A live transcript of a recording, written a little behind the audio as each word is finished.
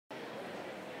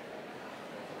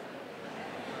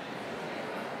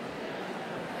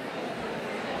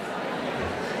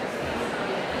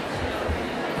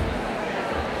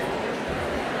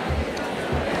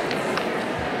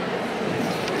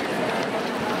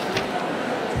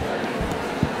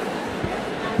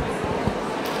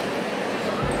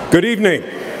Good evening.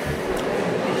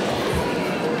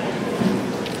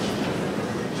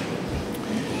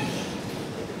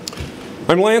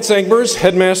 I'm Lance Egbers,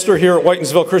 headmaster here at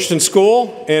Whitensville Christian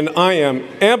School, and I am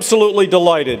absolutely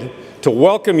delighted to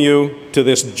welcome you to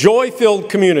this joy-filled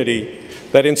community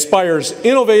that inspires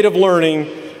innovative learning,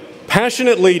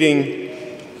 passionate leading,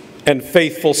 and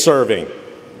faithful serving.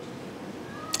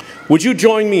 Would you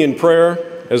join me in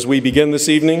prayer as we begin this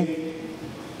evening?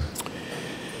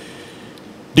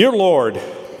 Dear Lord,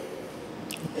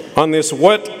 on this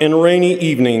wet and rainy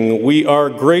evening, we are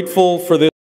grateful for this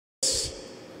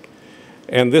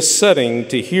and this setting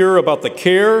to hear about the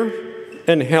care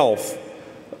and health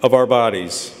of our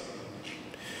bodies.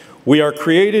 We are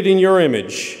created in your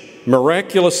image,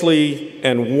 miraculously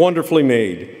and wonderfully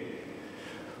made.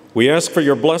 We ask for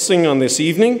your blessing on this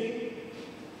evening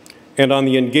and on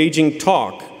the engaging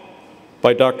talk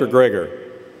by Dr. Greger.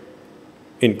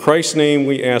 In Christ's name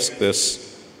we ask this.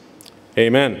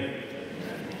 Amen.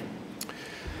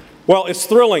 Well, it's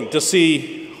thrilling to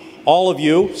see all of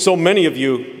you, so many of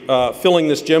you, filling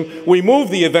this gym. We moved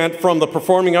the event from the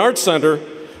Performing Arts Center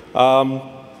to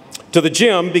the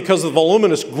gym because of the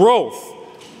voluminous growth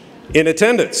in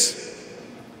attendance.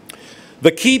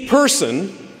 The key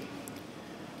person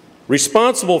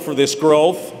responsible for this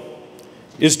growth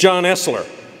is John Essler.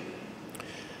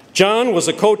 John was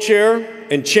a co-chair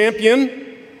and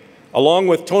champion, along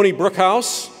with Tony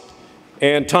Brookhouse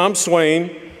and Tom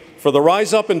Swain, for the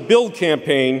Rise Up and Build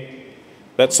campaign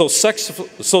that so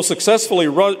successfully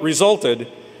resulted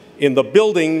in the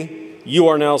building you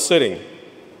are now sitting.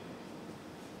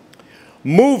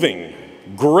 Moving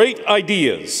great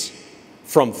ideas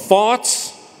from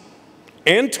thoughts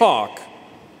and talk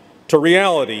to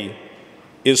reality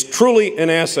is truly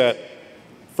an asset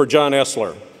for John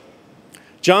Essler.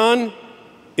 John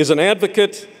is an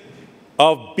advocate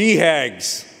of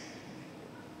BHAGs.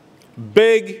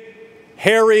 Big,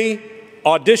 hairy,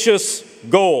 audacious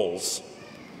goals,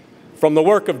 from the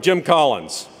work of Jim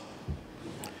Collins.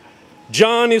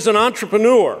 John is an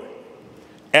entrepreneur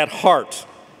at heart,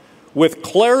 with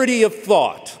clarity of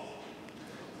thought,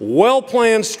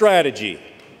 well-planned strategy,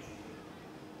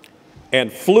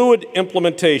 and fluid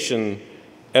implementation,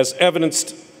 as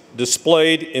evidenced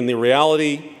displayed in the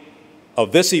reality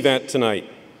of this event tonight.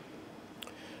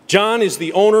 John is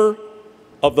the owner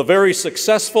of the very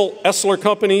successful Essler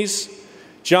Companies.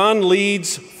 John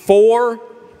leads 4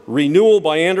 Renewal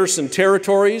by Anderson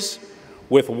territories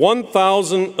with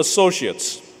 1,000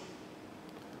 associates,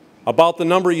 about the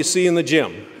number you see in the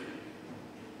gym.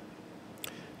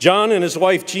 John and his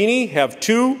wife Jeannie have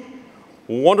 2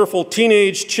 wonderful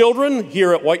teenage children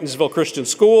here at Whitensville Christian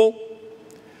School.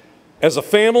 As a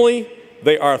family,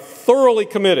 they are thoroughly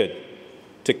committed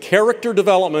to character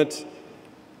development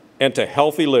and to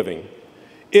healthy living.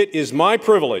 It is my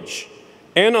privilege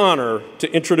and honor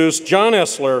to introduce John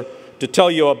Essler to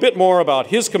tell you a bit more about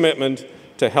his commitment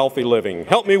to healthy living.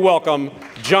 Help me welcome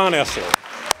John Essler.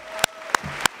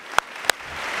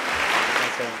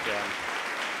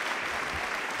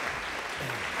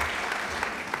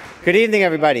 Good evening,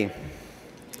 everybody.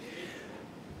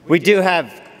 We do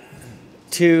have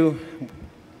 2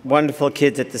 wonderful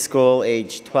kids at the school,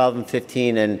 aged 12 and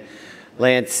 15, and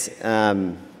Lance,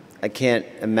 I can't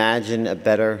imagine a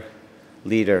better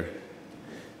leader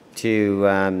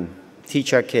to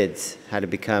teach our kids how to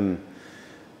become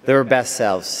their best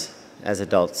selves as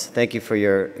adults. Thank you for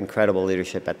your incredible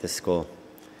leadership at this school.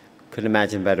 Couldn't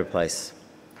imagine a better place.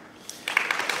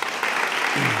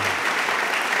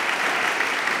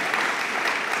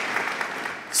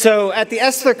 So at the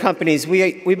Essler Companies,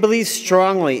 we believe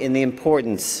strongly in the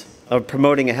importance of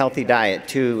promoting a healthy diet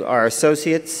to our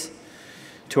associates,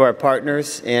 to our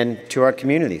partners, and to our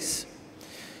communities.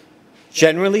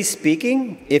 Generally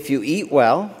speaking, if you eat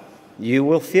well, you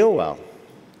will feel well.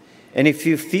 And if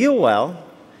you feel well,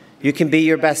 you can be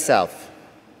your best self.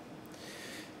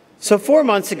 So 4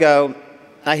 months ago,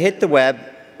 I hit the web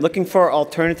looking for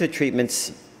alternative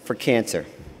treatments for cancer.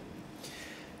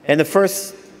 And the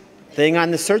first thing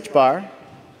on the search bar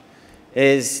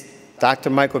is Dr.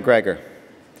 Michael Greger.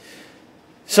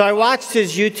 So I watched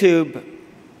his YouTube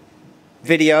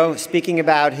video speaking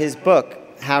about his book,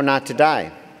 How Not to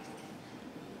Die,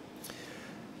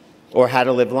 or How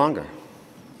to Live Longer.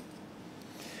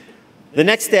 The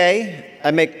next day, I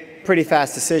make pretty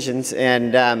fast decisions,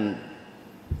 and a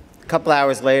couple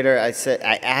hours later,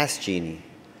 I asked Jeannie,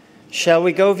 shall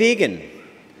we go vegan?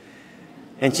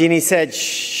 And Jeannie said,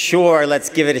 sure, let's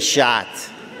give it a shot.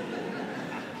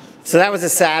 So that was a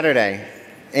Saturday,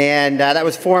 and that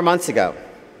was 4 months ago.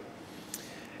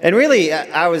 And really,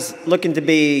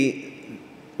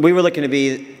 we were looking to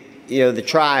be the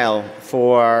trial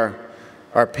for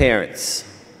our parents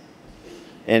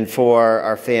and for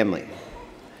our family.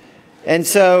 And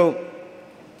so,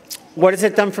 what has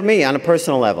it done for me on a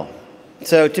personal level?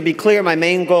 So to be clear, my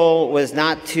main goal was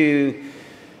to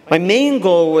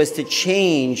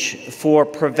change for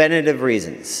preventative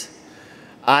reasons.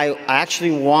 I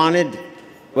actually wanted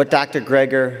what Dr.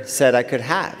 Greger said I could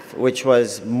have, which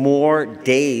was more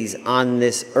days on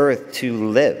this earth to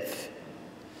live.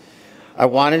 I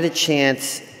wanted a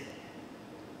chance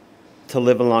to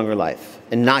live a longer life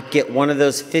and not get one of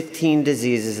those 15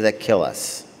 diseases that kill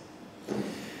us.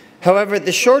 However,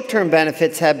 the short-term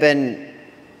benefits have been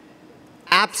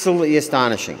absolutely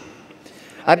astonishing.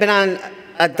 I've been on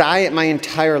a diet my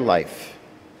entire life.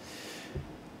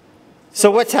 So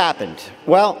what's happened?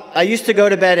 Well, I used to go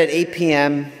to bed at 8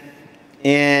 p.m.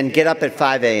 and get up at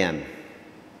 5 a.m.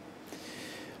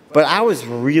 But I was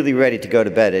really ready to go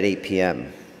to bed at 8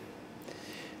 p.m.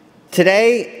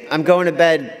 Today, I'm going to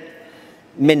bed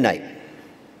midnight.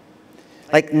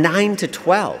 Like 9 to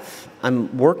 12,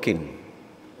 I'm working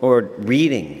or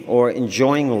reading or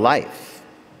enjoying life.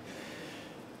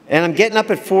 And I'm getting up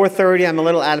at 4:30. I'm a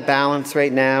little out of balance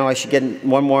right now. I should get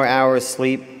 1 more hour of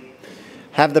sleep.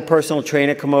 Have the personal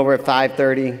trainer come over at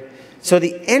 5:30. So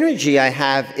the energy I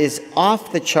have is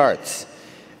off the charts.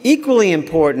 Equally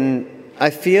important, I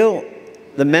feel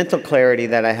the mental clarity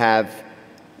that I have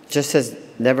just has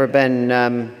never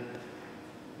been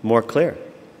more clear.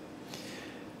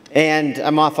 And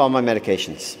I'm off all my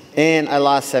medications. And I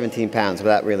lost 17 pounds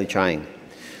without really trying.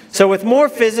 So with more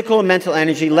physical and mental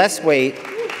energy, less weight.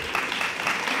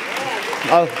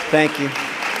 Oh, thank you.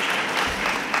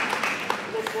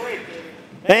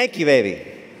 Thank you, baby.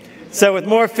 So with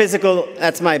more physical,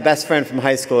 that's my best friend from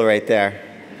high school right there.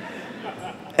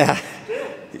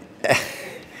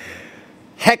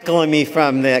 Heckling me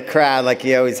from the crowd like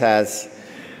he always has.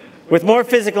 With more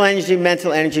physical energy,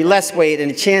 mental energy, less weight,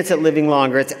 and a chance at living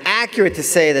longer, it's accurate to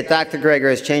say that Dr. Greger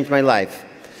has changed my life,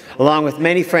 along with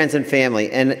many friends and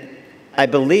family, and I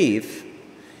believe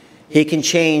he can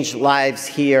change lives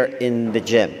here in the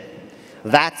gym.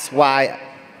 That's why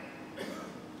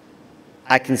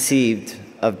I conceived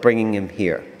of bringing him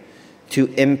here, to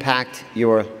impact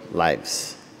your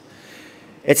lives.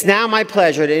 It's now my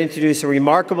pleasure to introduce a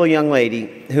remarkable young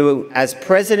lady who, as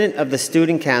president of the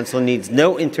Student Council, needs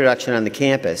no introduction on the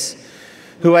campus,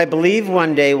 who I believe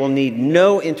one day will need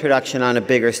no introduction on a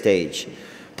bigger stage.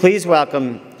 Please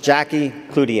welcome Jackie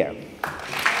Cloutier.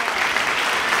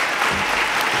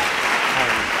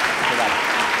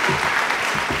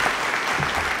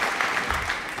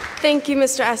 Thank you,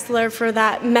 Mr. Estler, for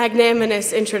that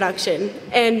magnanimous introduction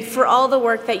and for all the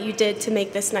work that you did to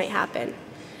make this night happen.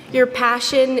 Your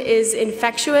passion is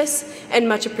infectious and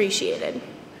much appreciated.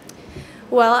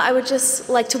 Well, I would just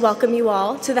like to welcome you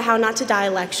all to the How Not to Die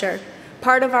lecture,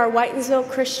 part of our Whitensville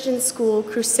Christian School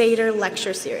Crusader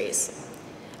Lecture Series.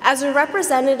 As a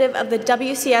representative of the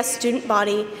WCS student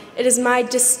body, it is my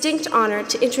distinct honor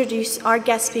to introduce our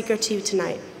guest speaker to you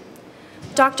tonight.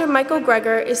 Dr. Michael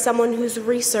Greger is someone whose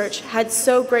research had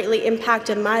so greatly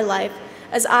impacted my life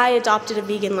as I adopted a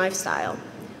vegan lifestyle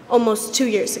almost 2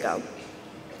 years ago.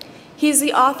 He is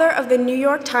the author of the New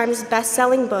York Times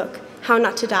best-selling book, How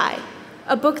Not to Die,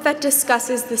 a book that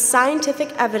discusses the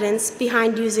scientific evidence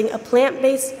behind using a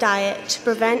plant-based diet to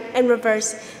prevent and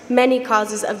reverse many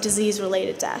causes of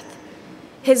disease-related death.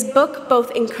 His book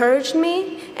both encouraged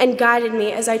me and guided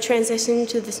me as I transitioned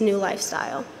to this new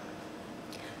lifestyle.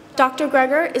 Dr.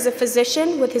 Greger is a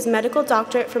physician with his medical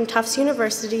doctorate from Tufts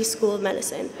University School of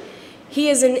Medicine. He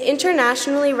is an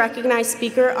internationally recognized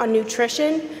speaker on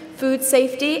nutrition, food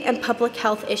safety, and public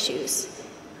health issues.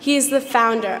 He is the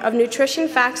founder of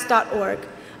nutritionfacts.org,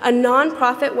 a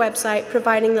nonprofit website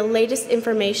providing the latest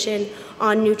information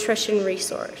on nutrition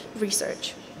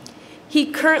research.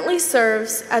 He currently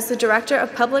serves as the Director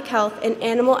of Public Health and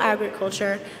Animal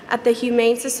Agriculture at the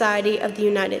Humane Society of the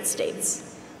United States.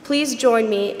 Please join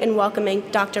me in welcoming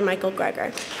Dr. Michael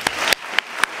Greger.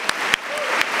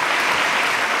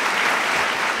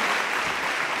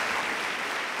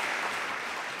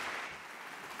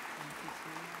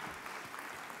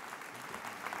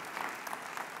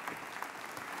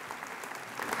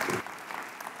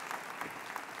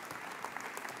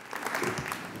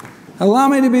 Allow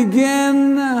me to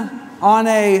begin on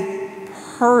a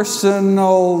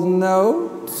personal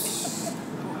note.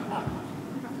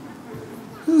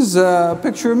 This is a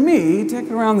picture of me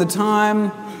taken around the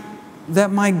time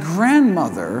that my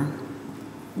grandmother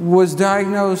was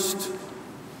diagnosed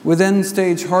with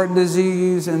end-stage heart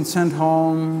disease and sent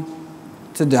home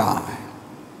to die.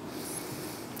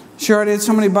 She already had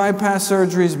so many bypass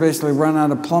surgeries, basically run out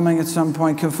of plumbing at some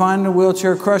point, confined in a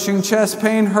wheelchair, crushing chest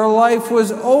pain. Her life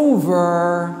was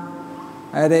over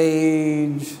at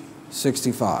age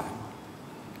 65.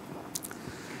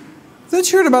 Then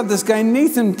she heard about this guy,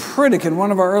 Nathan Pritikin,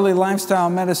 one of our early lifestyle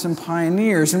medicine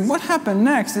pioneers. And what happened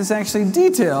next is actually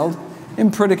detailed in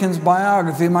Pritikin's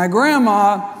biography. My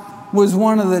grandma was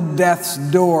one of the death's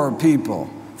door people.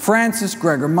 Frances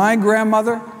Greger, my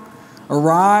grandmother,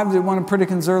 arrived at one of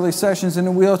Pritikin's early sessions in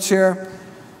a wheelchair.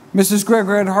 Mrs.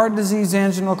 Greger had heart disease,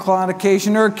 angina,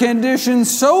 claudication, her condition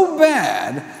so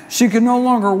bad she could no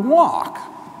longer walk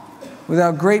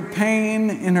without great pain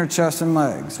in her chest and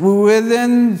legs.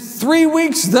 Within 3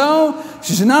 weeks, though,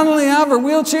 she was not only out of her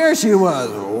wheelchair, she was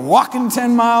walking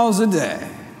 10 miles a day.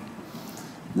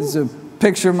 This is a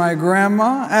picture of my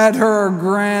grandma at her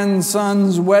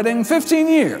grandson's wedding 15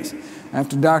 years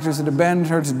after doctors had abandoned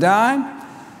her to die.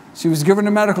 She was given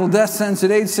a medical death sentence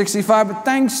at age 65, but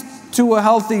thanks to a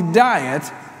healthy diet,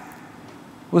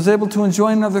 was able to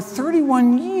enjoy another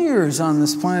 31 years on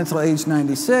this planet till age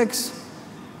 96,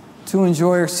 to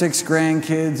enjoy her 6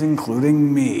 grandkids,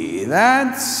 including me.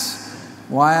 That's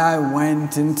why I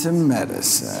went into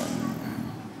medicine.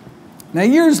 Now,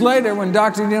 years later, when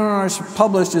Dr. Dinosh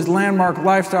published his landmark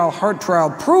lifestyle heart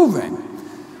trial proving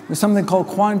with something called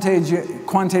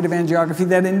quantitative angiography,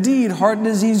 that indeed heart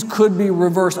disease could be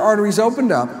reversed. Arteries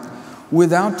opened up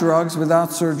without drugs,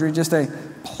 without surgery, just a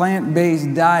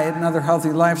plant-based diet and other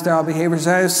healthy lifestyle behaviors.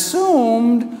 I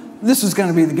assumed this was going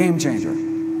to be the game changer.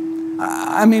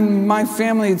 I mean, my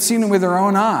family had seen it with their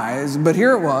own eyes, but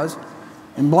here it was,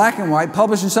 in black and white,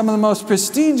 published in some of the most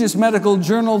prestigious medical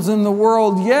journals in the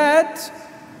world, yet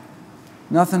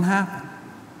nothing happened.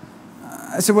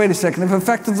 I said, wait a second, if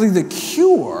effectively the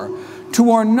cure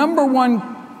to our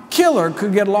 #1 killer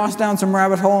could get lost down some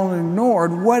rabbit hole and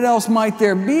ignored, what else might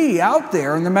there be out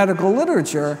there in the medical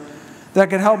literature that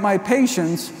could help my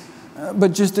patients,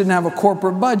 but just didn't have a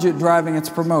corporate budget driving its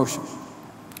promotion?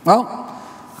 Well,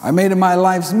 I made it my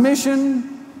life's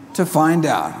mission to find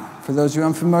out. For those of you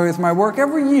unfamiliar with my work,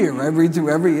 every year I read through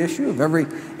every issue of every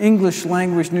English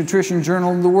language nutrition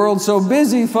journal in the world, so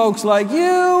busy folks like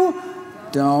you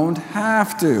don't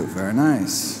have to. Very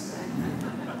nice.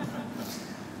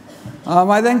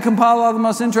 I then compile all the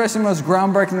most interesting, most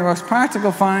groundbreaking, the most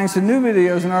practical findings to new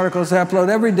videos and articles I upload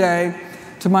every day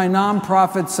to my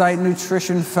nonprofit site,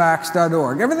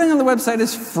 nutritionfacts.org. Everything on the website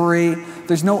is free.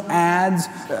 There's no ads,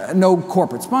 no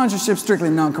corporate sponsorship, strictly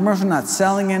non-commercial, not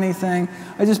selling anything.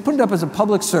 I just put it up as a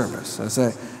public service,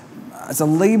 as a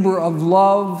labor of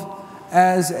love,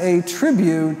 as a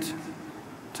tribute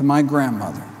to my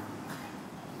grandmother.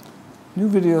 New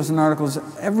videos and articles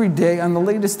every day on the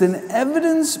latest in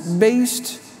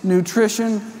evidence-based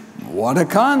nutrition. What a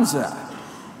concept.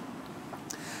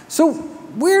 So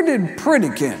where did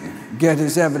Pritikin get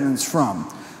his evidence from?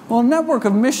 Well, a network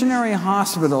of missionary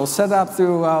hospitals set up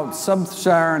throughout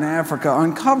sub-Saharan Africa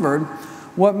uncovered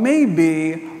what may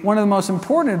be one of the most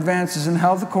important advances in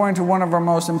health, according to one of our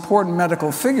most important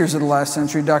medical figures of the last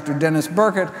century, Dr. Dennis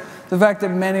Burkitt, the fact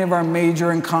that many of our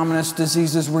major and commonest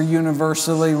diseases were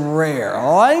universally rare,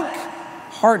 like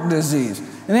heart disease.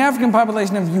 In the African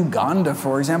population of Uganda,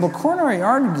 for example, coronary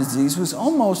artery disease was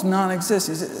almost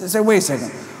non-existent. Say, wait a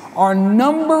second. Our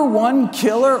 #1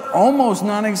 killer almost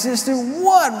non-existent.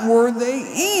 What were they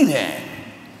eating?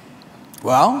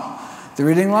 Well, they're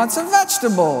eating lots of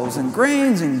vegetables and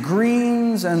grains and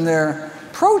greens, and their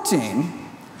protein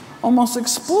almost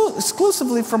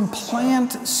exclusively from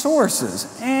plant sources.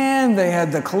 And they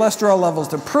had the cholesterol levels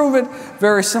to prove it,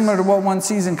 very similar to what one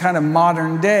sees in kind of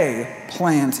modern day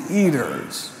plant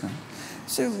eaters.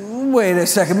 So wait a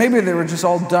second, maybe they were just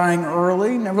all dying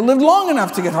early, never lived long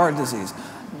enough to get heart disease.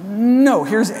 No,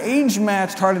 here's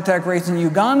age-matched heart attack rates in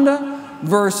Uganda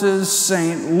versus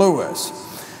St. Louis.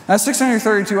 Now,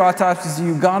 632 autopsies in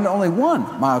Uganda, only 1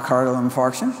 myocardial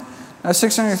infarction. Now,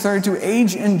 632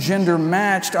 age and gender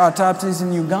matched autopsies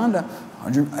in Uganda,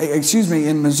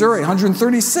 in Missouri,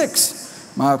 136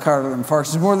 myocardial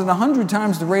infarctions, more than 100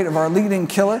 times the rate of our leading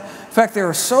killer. In fact, they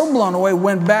were so blown away,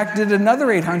 went back, did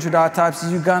another 800 autopsies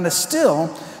in Uganda, still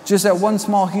just that 1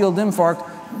 small healed infarct,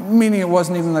 meaning it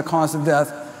wasn't even the cause of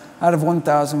death, out of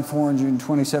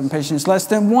 1,427 patients, less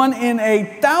than 1 in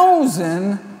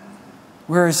 8,000,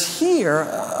 whereas here,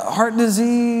 heart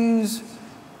disease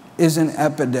is an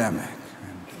epidemic.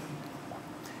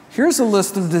 Here's a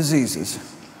list of diseases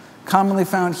commonly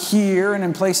found here and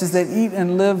in places that eat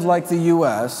and live like the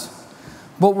U.S.,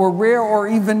 but were rare or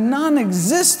even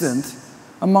non-existent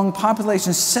among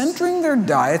populations centering their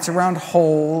diets around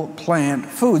whole plant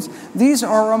foods. These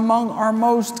are among our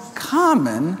most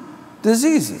common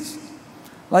diseases.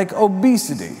 like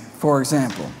obesity, for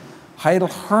example.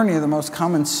 Hiatal hernia, the most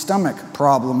common stomach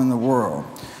problem in the world.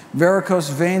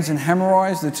 Varicose veins and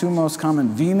hemorrhoids, the two most common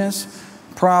venous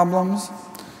problems.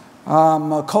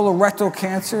 Colorectal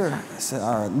cancer,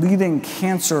 our leading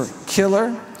cancer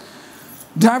killer.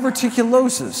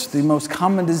 Diverticulosis, the most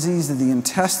common disease of the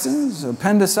intestines.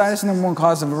 Appendicitis, number one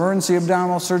cause of emergency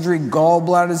abdominal surgery.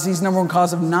 Gallbladder disease, number one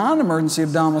cause of non-emergency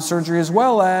abdominal surgery, as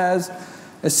well as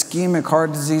ischemic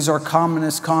heart disease, our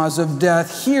commonest cause of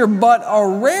death here, but a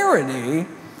rarity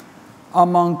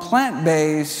among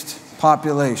plant-based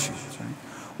populations, right?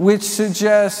 Which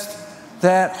suggests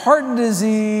that heart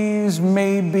disease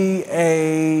may be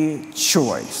a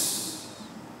choice.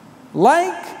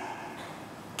 Like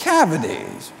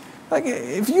cavities. Like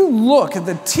if you look at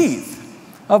the teeth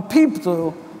of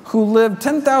people who lived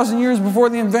 10,000 years before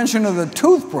the invention of the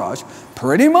toothbrush,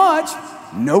 pretty much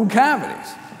no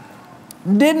cavities.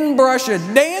 Didn't brush a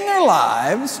day in their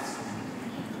lives,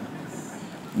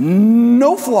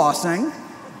 no flossing,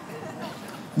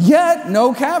 yet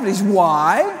no cavities.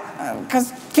 Why?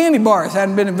 Because candy bars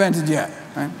hadn't been invented yet,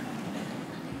 right?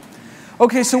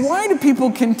 Okay, so why do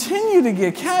people continue to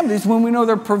get cavities when we know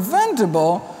they're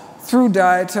preventable through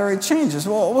dietary changes?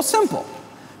 Well, simple.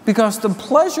 Because the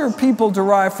pleasure people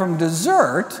derive from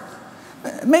dessert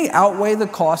may outweigh the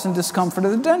cost and discomfort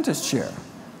of the dentist chair.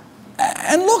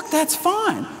 And look, that's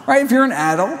fine, right? If you're an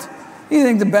adult, you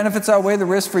think the benefits outweigh the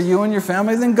risk for you and your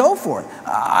family, then go for it.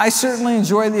 I certainly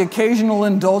enjoy the occasional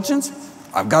indulgence.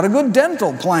 I've got a good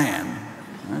dental plan.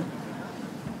 Right?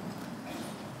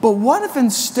 But what if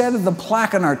instead of the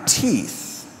plaque in our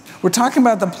teeth, we're talking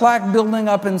about the plaque building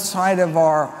up inside of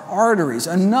our arteries,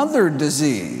 another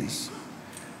disease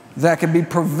that can be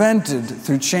prevented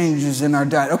through changes in our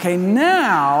diet? Okay,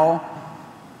 now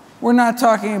we're not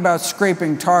talking about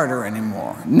scraping tartar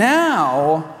anymore.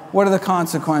 Now, what are the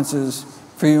consequences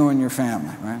for you and your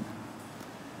family, right?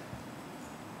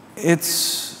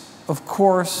 It's, of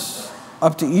course,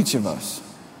 up to each of us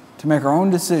to make our own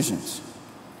decisions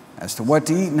as to what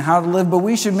to eat and how to live, but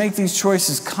we should make these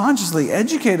choices consciously,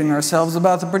 educating ourselves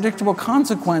about the predictable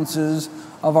consequences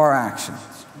of our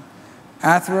actions.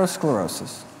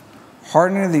 Atherosclerosis,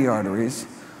 hardening of the arteries.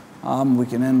 We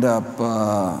can end up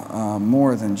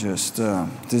more than just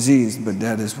diseased, but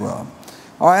dead as well.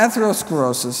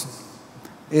 Atherosclerosis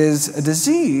is a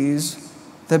disease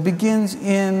that begins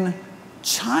in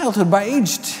childhood. By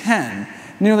age 10,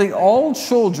 nearly all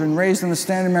children raised on the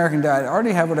standard American diet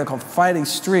already have what I call fatty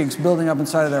streaks building up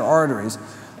inside of their arteries,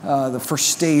 the first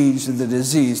stage of the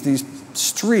disease. These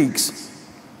streaks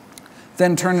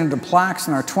then turn into plaques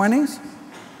in our 20s,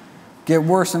 get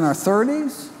worse in our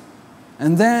 30s,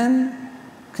 and then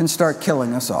can start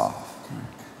killing us off.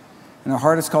 In our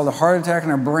heart, it's called a heart attack. In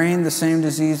our brain, the same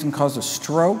disease can cause a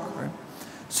stroke. Right?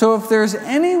 So if there's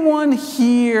anyone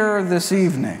here this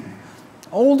evening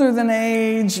older than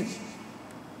age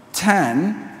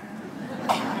 10,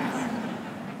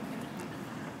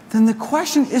 then the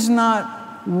question is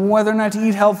not whether or not to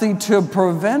eat healthy to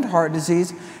prevent heart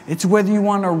disease. It's whether you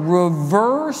want to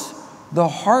reverse the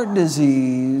heart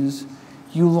disease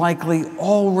you likely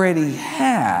already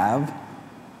have,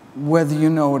 whether you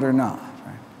know it or not.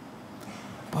 Right?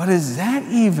 But is that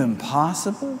even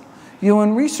possible? You know,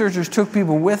 when researchers took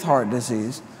people with heart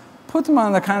disease, put them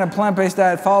on the kind of plant-based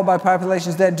diet followed by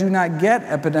populations that do not get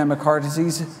epidemic heart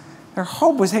disease, their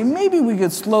hope was, hey, maybe we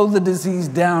could slow the disease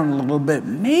down a little bit,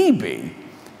 maybe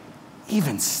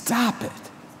even stop it.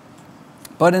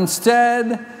 But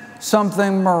instead,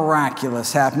 something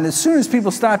miraculous happened. As soon as people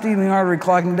stopped eating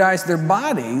artery-clogging diets, their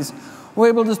bodies were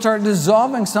able to start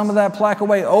dissolving some of that plaque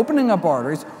away, opening up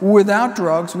arteries without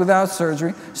drugs, without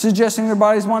surgery, suggesting their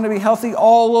bodies wanted to be healthy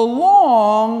all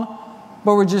along,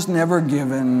 but were just never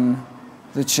given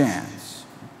the chance.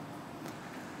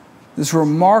 This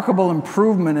remarkable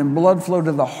improvement in blood flow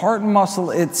to the heart muscle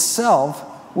itself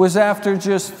was after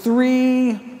just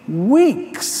 3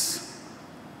 weeks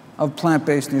of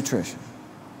plant-based nutrition.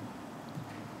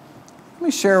 Let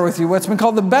me share with you what's been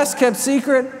called the best-kept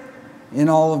secret in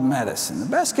all of medicine. The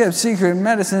best-kept secret in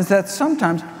medicine is that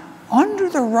sometimes, under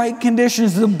the right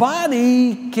conditions, the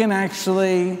body can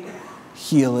actually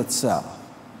heal itself.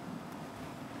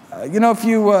 If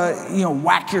you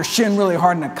whack your shin really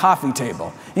hard on a coffee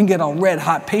table and get all red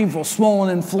hot, painful,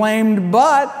 swollen, inflamed,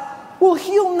 but will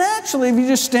heal naturally if you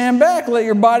just stand back and let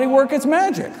your body work its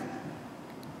magic.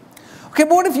 Okay,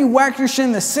 but what if you whack your shin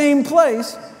in the same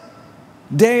place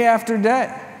day after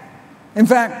day? In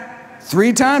fact,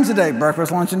 3 times a day,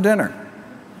 breakfast, lunch, and dinner.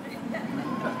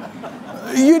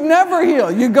 You'd never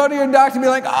heal. You'd go to your doctor and be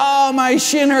like, oh, my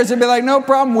shin hurts. They'd be like, no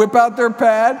problem. Whip out their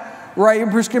pad, write your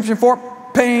prescription for it.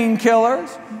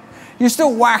 painkillers. You're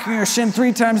still whacking your shin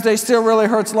 3 times a day, still really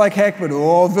hurts like heck, but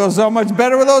oh, it feels so much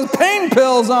better with those pain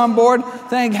pills on board.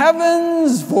 Thank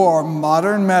heavens for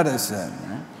modern medicine.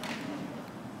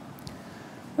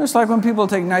 It's like when people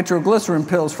take nitroglycerin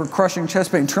pills for crushing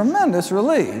chest pain, tremendous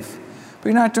relief, but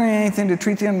you're not doing anything to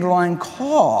treat the underlying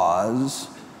cause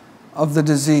of the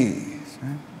disease.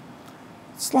 Right?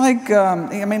 It's like,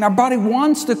 our body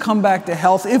wants to come back to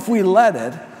health if we let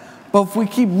it, but if we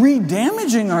keep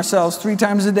re-damaging ourselves 3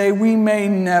 times a day, we may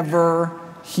never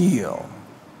heal.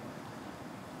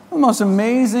 One of the most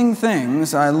amazing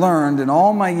things I learned in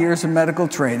all my years of medical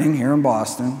training here in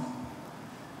Boston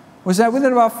was that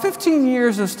within about 15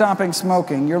 years of stopping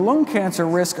smoking, your lung cancer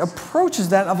risk approaches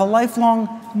that of a lifelong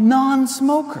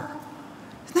non-smoker.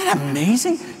 Isn't that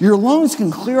amazing? Your lungs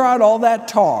can clear out all that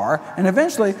tar, and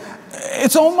eventually,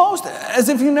 it's almost as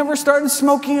if you never started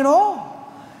smoking at all.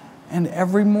 And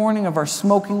every morning of our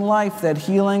smoking life, that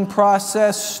healing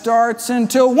process starts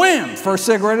until wham, first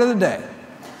cigarette of the day.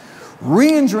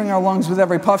 Re-injuring our lungs with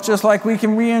every puff, just like we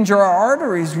can re-injure our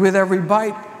arteries with every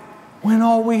bite, when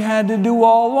all we had to do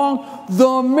all along,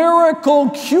 the miracle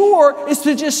cure, is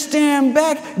to just stand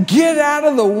back, get out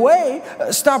of the way,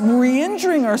 stop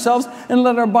re-injuring ourselves, and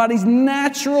let our body's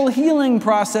natural healing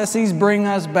processes bring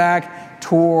us back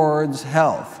towards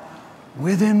health.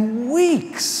 Within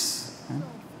weeks,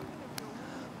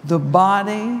 the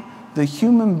body, the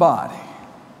human body,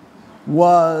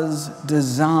 was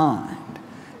designed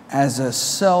as a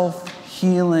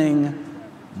self-healing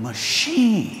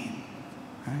machine.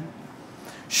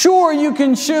 Sure, you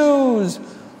can choose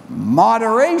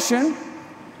moderation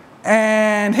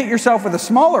and hit yourself with a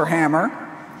smaller hammer,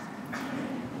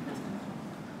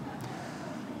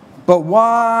 but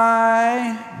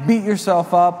why beat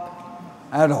yourself up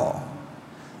at all?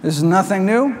 This is nothing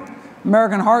new.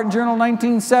 American Heart Journal,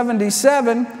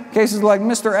 1977, cases like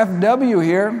Mr. FW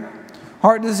here,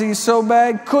 heart disease so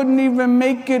bad, couldn't even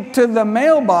make it to the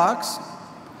mailbox,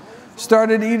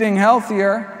 started eating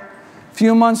healthier. A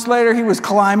few months later, he was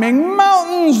climbing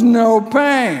mountains, no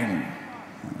pain.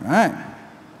 All right.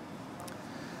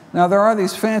 Now, there are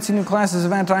these fancy new classes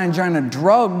of anti-angina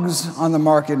drugs on the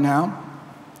market now.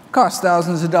 Cost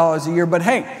thousands of dollars a year, but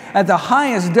hey, at the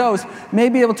highest dose, may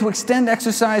be able to extend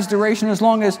exercise duration as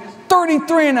long as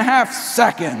 33.5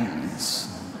 seconds.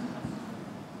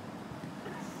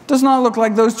 Does not look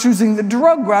like those choosing the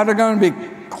drug route are going to be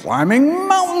climbing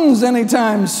mountains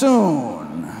anytime soon.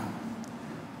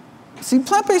 See,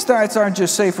 plant-based diets aren't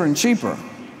just safer and cheaper.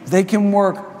 They can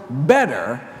work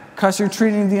better because you're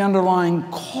treating the underlying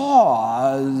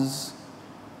cause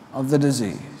of the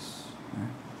disease.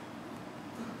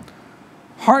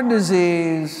 Heart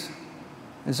disease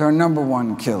is our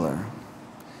 #1 killer.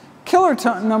 Killer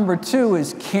number 2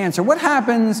 is cancer. What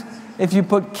happens if you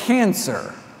put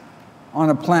cancer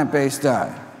on a plant-based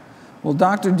diet? Well,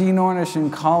 Dr. Dean Ornish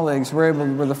and colleagues were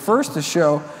the first to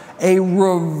show a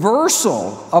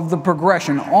reversal of the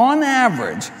progression, on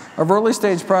average, of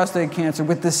early-stage prostate cancer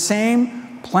with the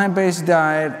same plant-based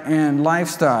diet and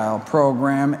lifestyle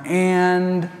program,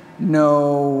 and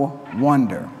no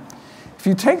wonder. If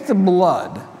you take the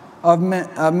blood of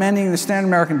men eating the standard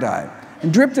American diet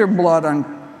and drip their blood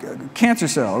on cancer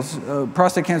cells,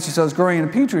 prostate cancer cells growing in a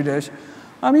petri dish,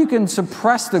 you can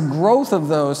suppress the growth of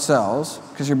those cells,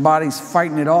 because your body's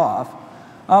fighting it off,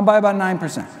 by about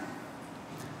 9%.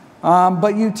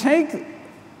 But you take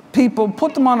people,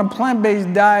 put them on a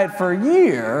plant-based diet for a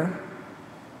year,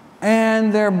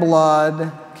 and their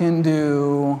blood can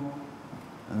do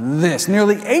this.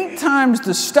 Nearly 8 times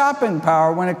the stopping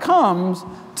power when it comes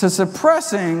to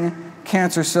suppressing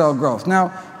cancer cell growth.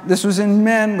 Now, this was in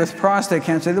men with prostate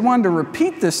cancer. They wanted to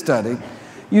repeat this study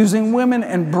using women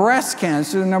and breast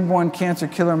cancer, the #1 cancer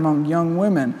killer among young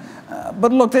women.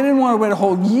 But look, they didn't want to wait a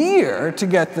whole year to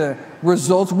get the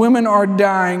results. Women are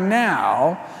dying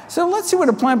now. So let's see what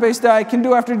a plant-based diet can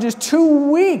do after just 2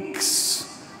 weeks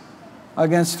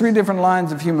against 3 different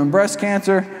lines of human breast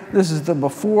cancer. This is the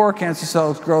before, cancer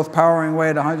cells growth powering away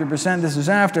at 100%. This is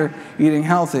after eating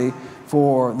healthy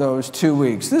for those 2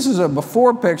 weeks. This is a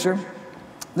before picture.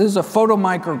 This is a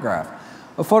photomicrograph.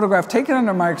 A photograph taken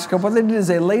under a microscope. What they did is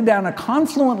they laid down a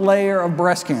confluent layer of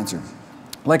breast cancer,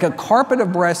 like a carpet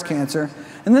of breast cancer,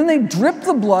 and then they dripped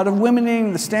the blood of women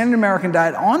eating the standard American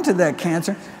diet onto that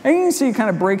cancer, and you can see it kind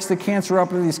of breaks the cancer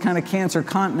up into these kind of cancer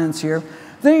continents here.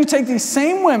 Then you take these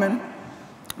same women,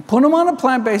 put them on a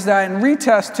plant-based diet, and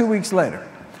retest 2 weeks later.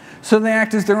 So they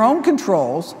act as their own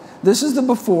controls. This is the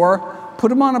before. Put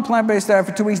them on a plant-based diet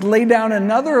for 2 weeks, lay down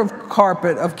another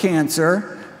carpet of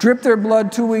cancer, drip their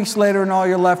blood 2 weeks later, and all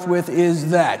you're left with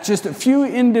is that. Just a few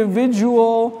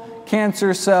individual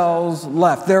cancer cells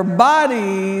left. Their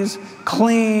bodies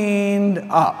cleaned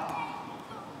up.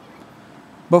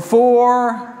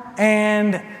 Before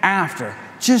and after.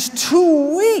 Just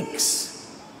 2 weeks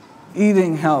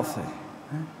eating healthy.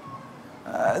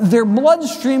 Their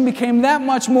bloodstream became that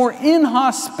much more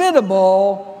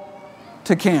inhospitable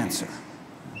to cancer.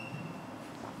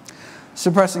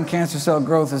 Suppressing cancer cell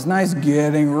growth is nice.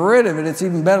 Getting rid of it, it's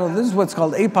even better. This is what's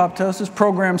called apoptosis,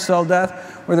 programmed cell death,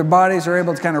 where their bodies are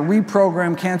able to kind of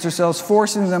reprogram cancer cells,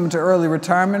 forcing them into early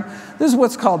retirement. This is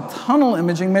what's called tunnel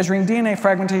imaging, measuring DNA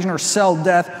fragmentation or cell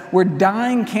death, where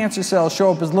dying cancer cells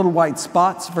show up as little white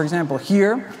spots, for example,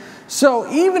 here. So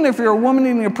even if you're a woman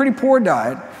eating a pretty poor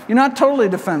diet, you're not totally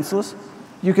defenseless.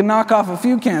 You can knock off a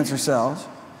few cancer cells.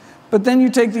 But then you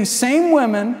take these same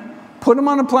women, put them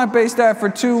on a plant-based diet for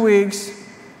 2 weeks,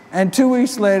 and 2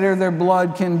 weeks later, their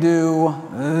blood can do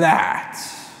that.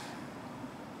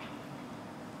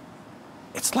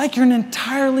 It's like you're an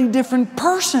entirely different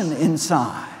person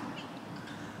inside.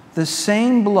 The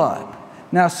same blood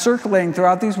now circulating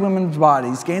throughout these women's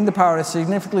bodies gained the power to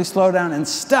significantly slow down and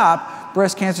stop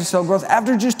breast cancer cell growth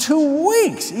after just 2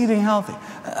 weeks eating healthy.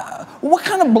 What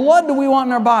kind of blood do we want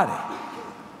in our body?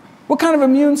 What kind of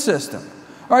immune system?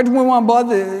 All right, do we want blood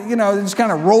that, that just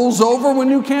kind of rolls over when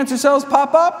new cancer cells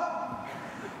pop up?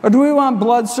 Or do we want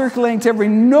blood circulating to every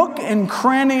nook and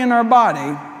cranny in our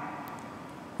body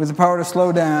with the power to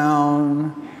slow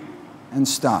down and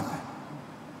stop it?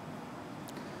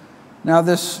 Now,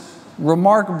 this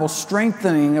remarkable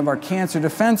strengthening of our cancer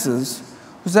defenses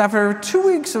was after 2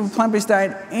 weeks of a plant-based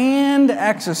diet and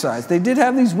exercise. They did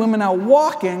have these women out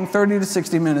walking 30 to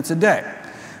 60 minutes a day.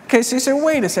 Okay, so you say,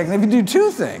 wait a second, if you do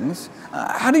two things,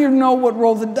 how do you know what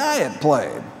role the diet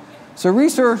played? So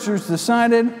researchers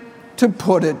decided to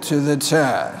put it to the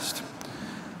test.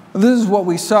 This is what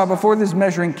we saw before. This is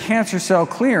measuring cancer cell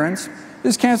clearance.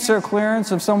 This is cancer cell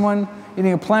clearance of someone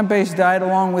eating a plant-based diet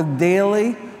along with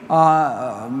daily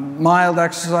mild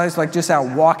exercise, like just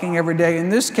out walking every day. In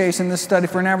this case, in this study,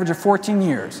 for an average of 14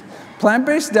 years.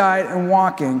 Plant-based diet and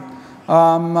walking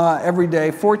every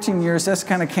day, 14 years, that's the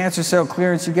kind of cancer cell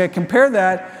clearance you get. Compare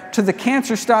that to the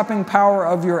cancer-stopping power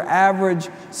of your average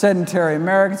sedentary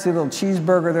American. See a little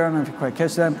cheeseburger there, I don't know if you quite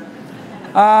catch that.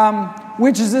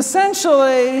 Which is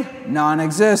essentially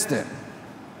non-existent.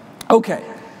 Okay,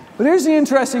 but here's the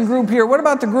interesting group here. What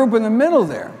about the group in the middle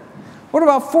there? What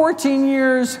about 14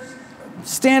 years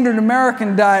standard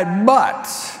American diet, but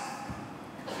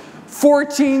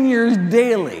 14 years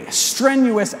daily,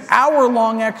 strenuous,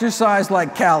 hour-long exercise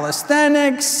like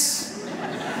calisthenics?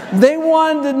 They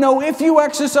wanted to know if you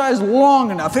exercise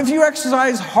long enough, if you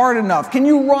exercise hard enough, can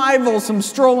you rival some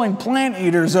strolling plant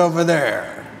eaters over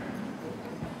there?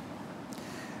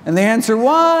 And the answer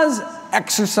was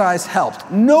exercise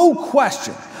helped, no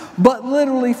question. But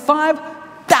literally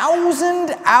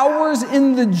 5,000 hours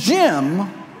in the gym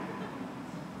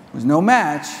was no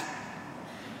match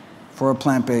for a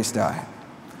plant-based diet.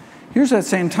 Here's that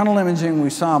same tunnel imaging we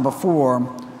saw before.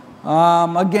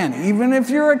 Again, even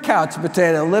if you're a couch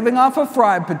potato living off of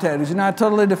fried potatoes, you're not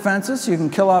totally defenseless. You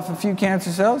can kill off a few cancer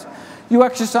cells. You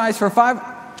exercise for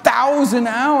 5,000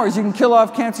 hours, you can kill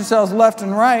off cancer cells left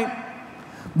and right.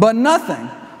 But nothing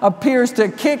appears to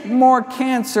kick more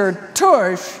cancer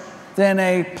tush than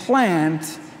a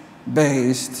plant-based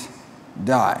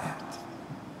diet.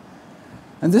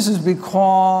 And this is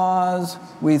because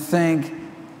we think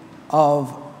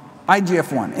of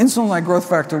IGF-1, insulin-like growth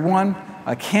factor 1,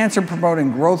 a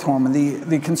cancer-promoting growth hormone.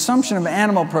 The consumption of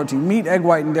animal protein, meat, egg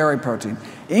white, and dairy protein,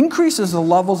 increases the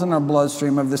levels in our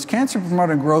bloodstream of this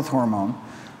cancer-promoting growth hormone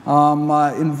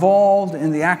involved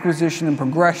in the acquisition and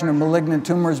progression of malignant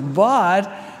tumors.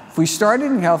 But if we start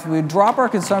eating healthy, we drop our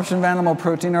consumption of animal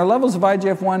protein, our levels of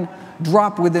IGF-1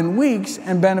 drop within weeks,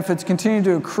 and benefits continue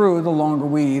to accrue the longer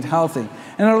we eat healthy.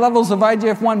 And our levels of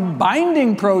IGF-1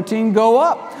 binding protein go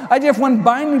up. IGF-1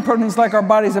 binding protein is like our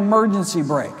body's emergency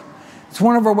brake. It's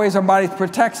one of our ways our body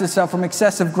protects itself from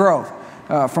excessive growth,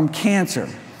 from cancer.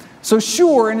 So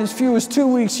sure, in as few as 2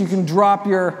 weeks, you can drop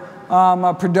your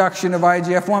production of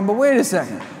IGF-1, but wait a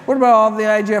second. What about all the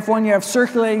IGF-1 you have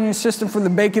circulating in your system from the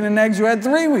bacon and eggs you had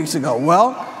 3 weeks ago?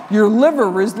 Well, your liver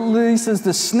releases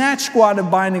the snatch squad of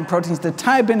binding proteins to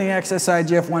type in the excess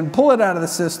IGF-1, pull it out of the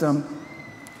system.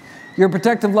 Your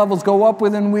protective levels go up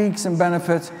within weeks, and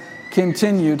benefits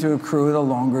continue to accrue the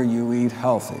longer you eat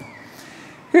healthy.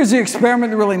 Here's the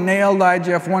experiment that really nailed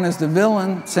IGF-1 as the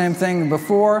villain. Same thing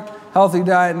before. Healthy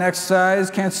diet and exercise,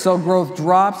 cancer cell growth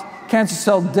drops, cancer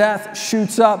cell death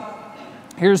shoots up.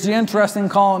 Here's the interesting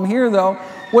column here, though.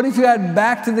 What if you add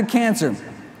back to the cancer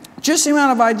just the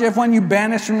amount of IGF-1 you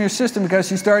banished from your system because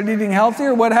you started eating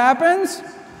healthier? What happens?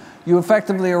 you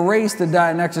effectively erase the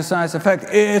diet and exercise effect.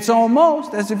 It's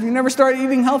almost as if you never started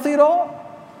eating healthy at all.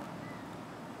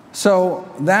 So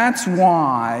that's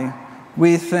why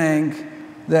we think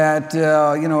that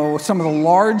some of the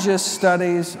largest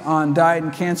studies on diet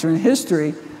and cancer in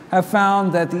history have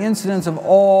found that the incidence of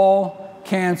all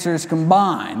cancers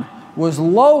combined was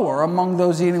lower among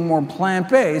those eating more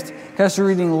plant-based because they're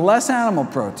eating less animal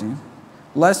protein,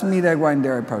 less meat, egg, white, and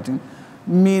dairy protein,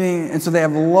 and so they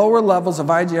have lower levels of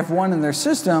IGF-1 in their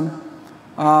system,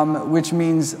 which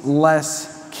means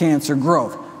less cancer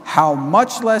growth. How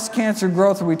much less cancer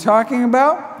growth are we talking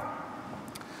about?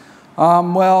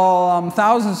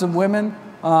 Thousands of women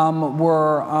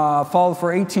were followed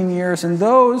for 18 years, and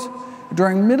those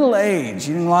during middle age,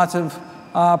 eating lots of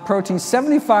protein,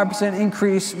 75%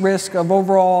 increased risk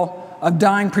of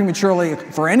dying prematurely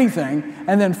for anything,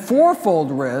 and then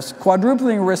fourfold risk,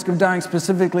 quadrupling risk of dying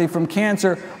specifically from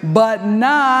cancer, but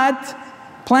not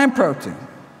plant protein,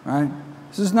 right?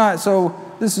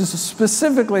 This is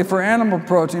specifically for animal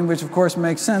protein, which of course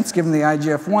makes sense given the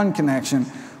IGF-1 connection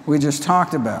we just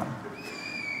talked about.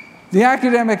 The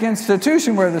academic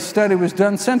institution where the study was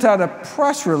done sent out a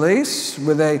press release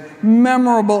with a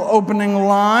memorable opening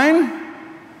line.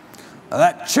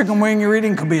 That chicken wing you're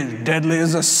eating could be as deadly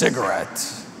as a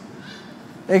cigarette.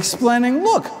 Explaining,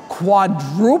 look,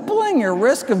 quadrupling your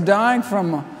risk of dying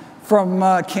from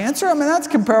cancer? I mean, that's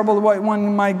comparable to what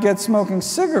one might get smoking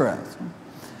cigarettes.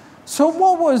 So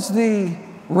what was the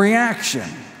reaction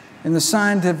in the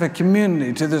scientific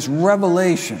community to this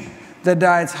revelation that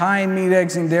diets high in meat,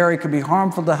 eggs, and dairy could be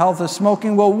harmful to health as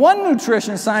smoking? Well, one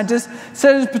nutrition scientist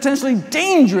said it's potentially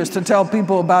dangerous to tell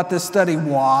people about this study.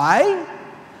 Why?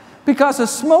 Because a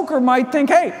smoker might think,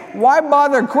 hey, why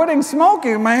bother quitting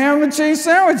smoking? My ham and cheese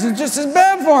sandwich is just as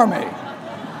bad for me.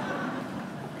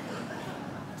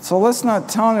 So let's not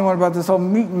tell anyone about this whole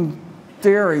meat and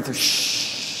dairy thing.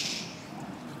 Shh.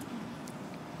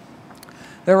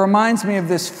 That reminds me of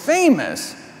this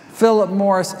famous Philip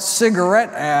Morris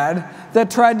cigarette ad that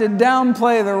tried to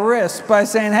downplay the risk by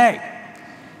saying, hey,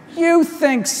 you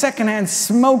think secondhand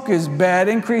smoke is bad,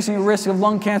 increasing your risk of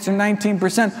lung cancer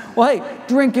 19%. Well, hey,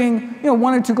 drinking 1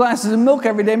 or 2 glasses of milk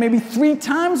every day, maybe 3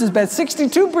 times as bad,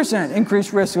 62%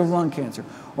 increased risk of lung cancer.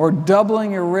 Or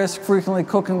doubling your risk frequently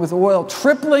cooking with oil,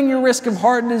 tripling your risk of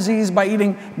heart disease by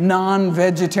eating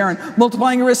non-vegetarian,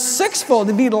 multiplying your risk 6-fold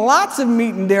if you eat lots of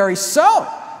meat and dairy. So,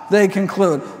 they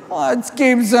conclude, let's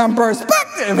keep some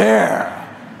perspective here.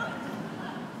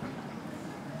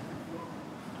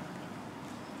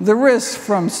 The risk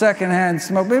from secondhand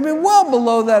smoke may be well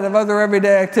below that of other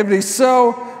everyday activities,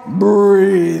 so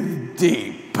breathe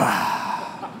deep.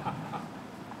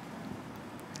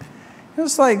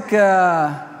 It's like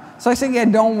saying, yeah,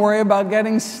 don't worry about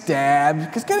getting stabbed,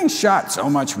 because getting shot so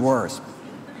much worse.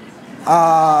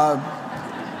 How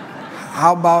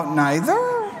about neither,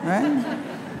 right?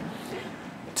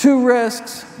 2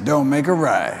 risks don't make a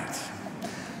right.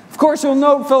 Of course, you'll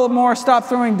note Philip Morris stopped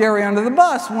throwing dairy under the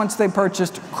bus once they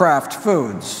purchased Kraft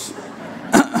Foods.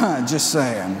 Just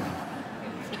saying.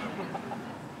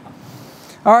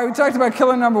 All right, we talked about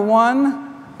killer number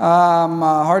 1,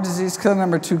 heart disease, killer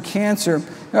number 2, cancer.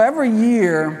 Now, every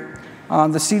year,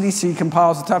 the CDC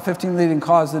compiles the top 15 leading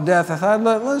causes of death. I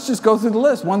thought, let's just go through the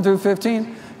list, 1 through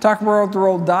 15. Talk about what the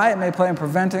role diet may play in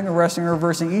preventing, arresting, or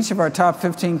reversing each of our top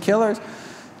 15 killers.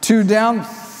 2 down,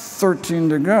 13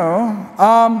 to go.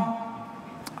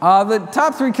 The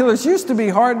top 3 killers used to be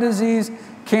heart disease,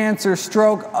 cancer,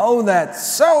 stroke. Oh, that's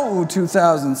so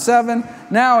 2007.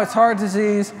 Now it's heart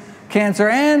disease, cancer,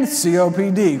 and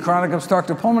COPD, chronic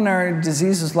obstructive pulmonary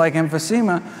diseases like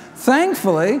emphysema.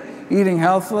 Thankfully, eating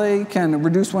healthily can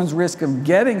reduce one's risk of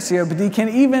getting COPD, can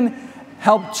even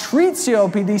help treat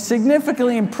COPD,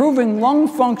 significantly improving lung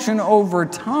function over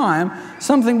time,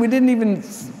 something we didn't even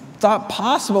thought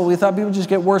possible. We thought people just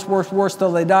get worse, worse, worse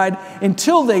till they died,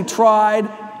 until they tried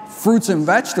fruits and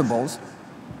vegetables.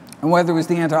 And whether it was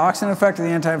the antioxidant effect or the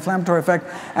anti-inflammatory effect,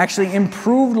 actually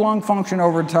improved lung function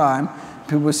over time,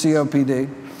 people with COPD.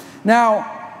 Now,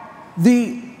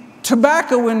 the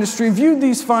tobacco industry viewed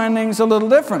these findings a little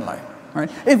differently,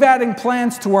 right? If adding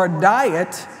plants to our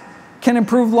diet can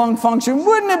improve lung function,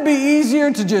 wouldn't it be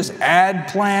easier to just add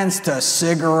plants to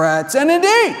cigarettes? And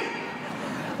indeed,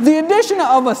 the addition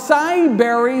of acai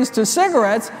berries to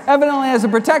cigarettes evidently has a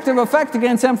protective effect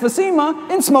against emphysema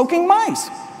in smoking mice.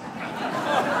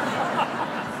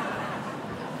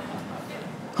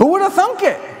 Who would have thunk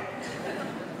it?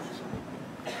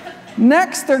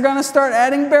 Next, they're going to start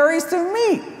adding berries to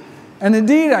meat. And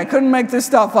indeed, I couldn't make this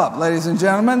stuff up, ladies and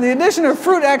gentlemen. The addition of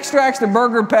fruit extracts to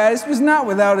burger patties was not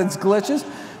without its glitches.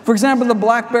 For example, the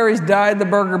blackberries dyed the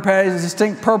burger patties a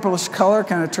distinct purplish color,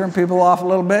 kind of turned people off a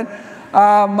little bit.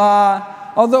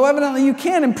 Although evidently you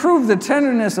can improve the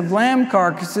tenderness of lamb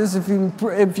carcasses if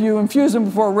you infuse them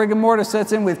before rigor mortis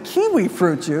sets in with kiwi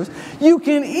fruit juice. You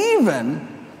can even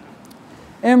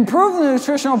improve the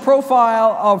nutritional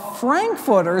profile of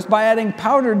frankfurters by adding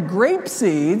powdered grape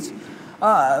seeds,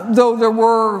 though there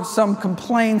were some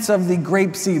complaints of the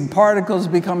grapeseed particles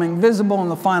becoming visible in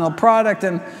the final product.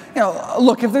 And,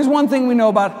 look, if there's one thing we know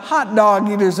about hot dog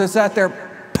eaters, it's that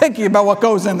they're picky about what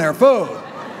goes in their food.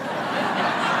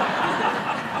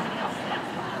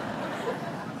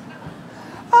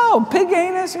 Oh, pig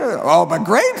anus? Oh, but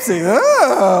grapeseed,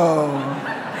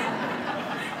 oh.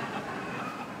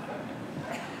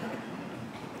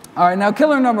 All right, now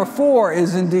killer number 4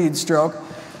 is indeed stroke.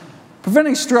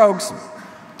 Preventing strokes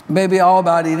may be all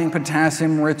about eating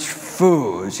potassium-rich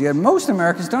foods, yet most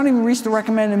Americans don't even reach the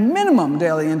recommended minimum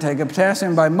daily intake of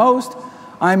potassium. By most,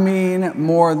 I mean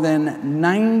more than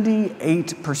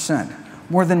 98%.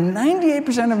 More than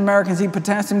 98% of Americans eat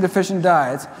potassium-deficient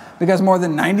diets because more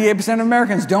than 98% of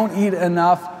Americans don't eat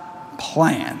enough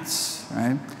plants,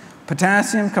 right?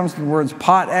 Potassium comes from the words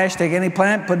potash. Take any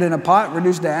plant, put it in a pot,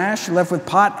 reduce it to ash, you're left with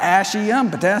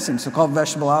potassium, potassium, so-called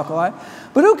vegetable alkali.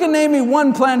 But who can name me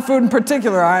one plant food in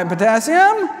particular high in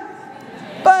potassium?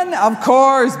 Of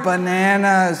course,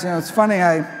 bananas. It's funny,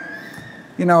 I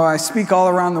speak all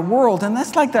around the world, and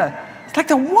that's like the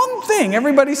one thing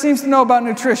everybody seems to know about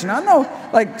nutrition. I don't know,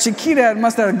 like Chiquita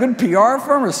must have a good PR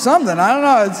firm or something. I don't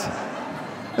know.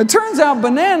 It turns out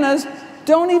bananas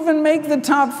don't even make the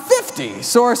top 50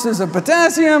 sources of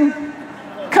potassium,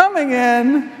 coming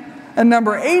in at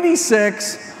number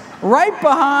 86, right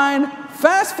behind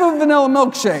fast food vanilla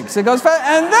milkshakes. It goes fast,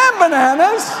 and then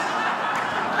bananas.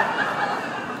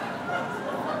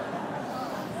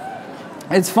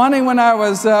 It's funny, when I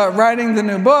was writing the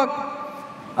new book,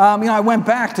 I went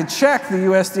back to check the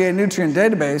USDA nutrient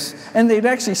database, and they'd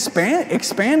actually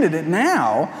expanded it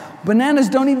now. Bananas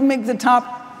don't even make the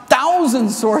top 1,000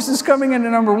 sources, coming in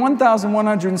at number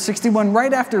 1,161,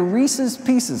 right after Reese's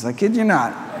Pieces. I kid you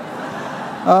not.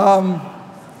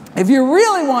 If you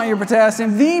really want your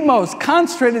potassium, the most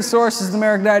concentrated sources of the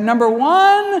American diet: number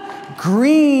 1,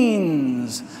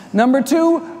 greens; number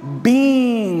 2,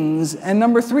 beans; and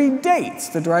number 3, dates,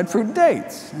 the dried fruit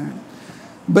dates.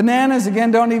 Bananas,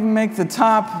 again, don't even make the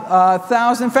top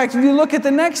 1,000. In fact, if you look at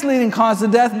the next leading cause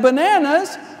of death,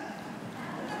 bananas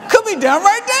could be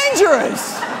downright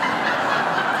dangerous.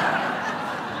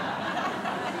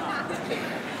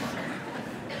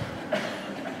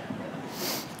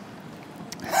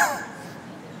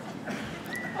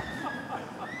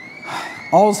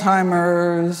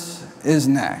 Alzheimer's is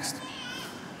next.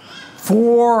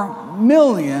 4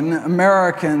 million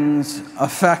Americans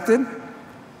affected.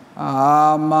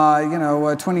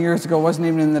 20 years ago, wasn't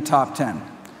even in the top 10.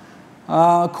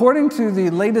 According to the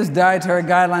latest dietary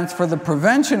guidelines for the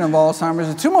prevention of Alzheimer's,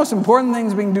 the 2 most important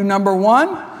things we can do: number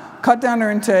 1, cut down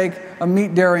our intake of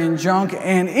meat, dairy, and junk,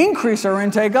 and increase our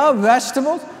intake of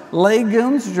vegetables,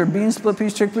 legumes, which are beans, split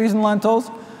peas, chickpeas, and lentils,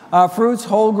 fruits,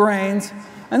 whole grains.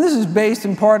 And this is based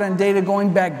in part on data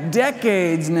going back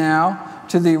decades now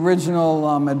to the original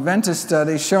Adventist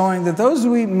study, showing that those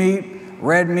who eat meat,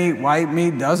 red meat, white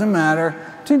meat, doesn't matter,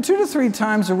 between 2 to 3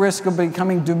 times the risk of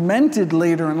becoming demented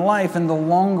later in life, and the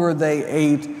longer they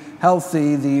ate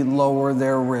healthy, the lower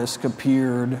their risk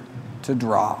appeared to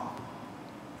drop.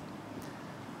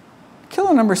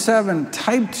 Killer number 7,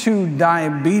 type 2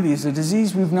 diabetes, a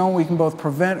disease we've known we can both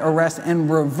prevent, arrest, and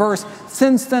reverse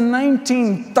since the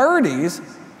 1930s,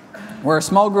 where a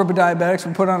small group of diabetics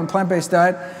were put on a plant-based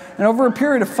diet, and over a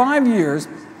period of 5 years,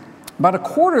 about a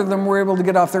quarter of them were able to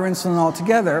get off their insulin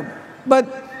altogether. But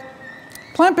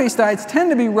plant-based diets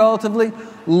tend to be relatively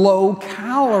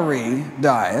low-calorie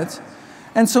diets,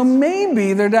 and so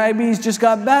maybe their diabetes just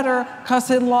got better because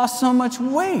they lost so much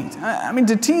weight. I mean,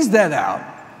 to tease that out,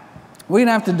 what you'd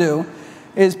have to do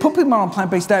is put people on a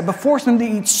plant-based diet but force them to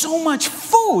eat so much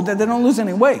food that they don't lose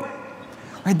any weight.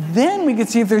 Right? Then we could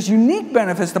see if there's unique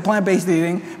benefits to plant-based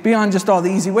eating beyond just all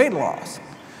the easy weight loss.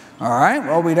 All right,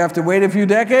 well, we'd have to wait a few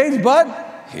decades, but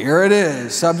here it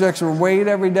is. Subjects were weighed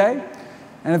every day,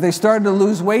 and if they started to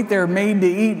lose weight, they were made to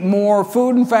eat more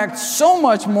food. In fact, so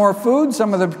much more food,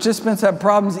 some of the participants had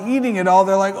problems eating it all.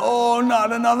 They're like, oh,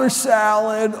 not another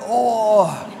salad,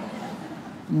 oh.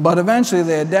 But eventually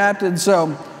they adapted,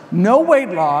 so no weight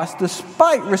loss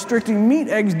despite restricting meat,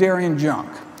 eggs, dairy, and junk.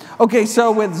 Okay,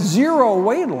 so with 0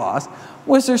 weight loss,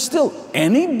 was there still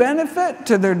any benefit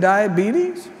to their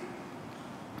diabetes?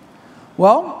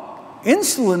 Well,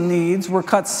 insulin needs were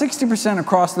cut 60%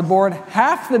 across the board.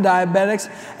 Half the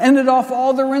diabetics ended off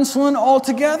all their insulin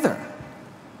altogether.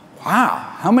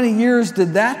 Wow, how many years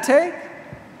did that take?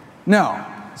 No,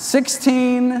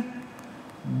 16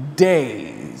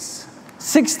 days.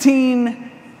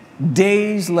 16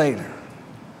 days later.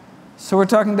 So we're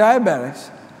talking diabetics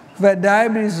who've had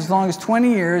diabetes as long as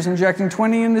 20 years, injecting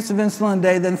 20 units of insulin a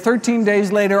day, then 13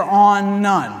 days later on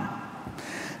none.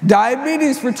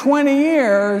 Diabetes for 20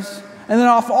 years, and then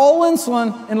off all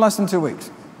insulin in less than 2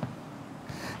 weeks.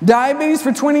 Diabetes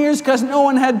for 20 years because no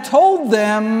one had told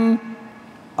them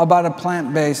about a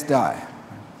plant-based diet.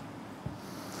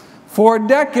 For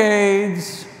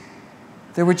decades,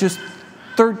 they were just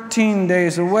 13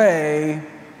 days away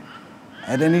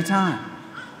at any time.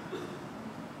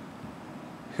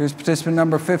 Here's participant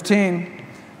number 15,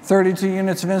 32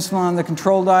 units of insulin on the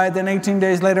control diet, then 18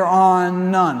 days later on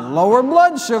none. Lower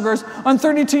blood sugars on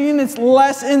 32 units,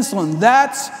 less insulin.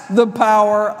 That's the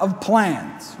power of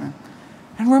plants. Right?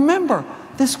 And remember,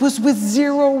 this was with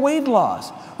zero weight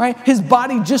loss. Right? His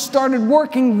body just started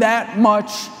working that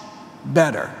much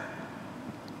better.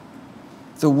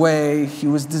 The way he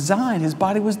was designed, his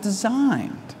body was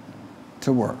designed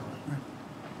to work.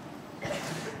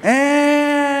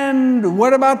 And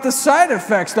what about the side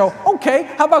effects, though? Okay,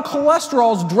 how about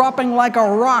cholesterol's dropping like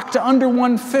a rock to under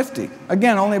 150?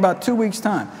 Again, only about 2 weeks'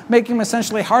 time, making him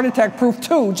essentially heart attack proof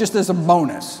too, just as a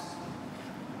bonus.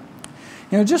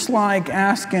 You know, just like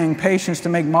asking patients to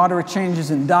make moderate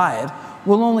changes in diet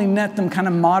will only net them kind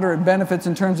of moderate benefits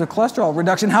in terms of cholesterol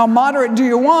reduction. How moderate do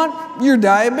you want your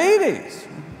diabetes?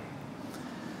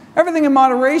 Everything in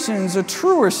moderation is a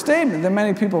truer statement than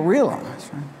many people realize.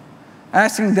 Right?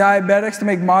 Asking diabetics to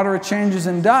make moderate changes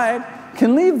in diet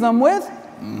can leave them with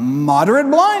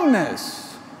moderate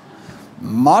blindness,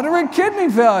 moderate kidney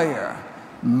failure,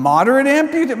 moderate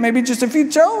amputation, maybe just a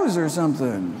few toes or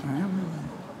something. Right?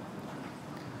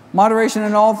 Moderation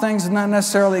in all things is not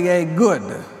necessarily a good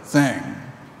thing.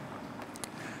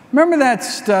 Remember that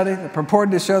study that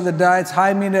purported to show that diets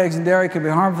high in meat, eggs, and dairy could be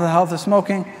harmful to the health of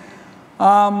smoking?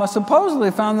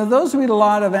 Supposedly found that those who eat a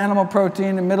lot of animal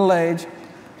protein in middle age,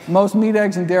 most meat,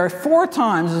 eggs, and dairy, 4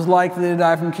 times as likely to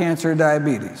die from cancer or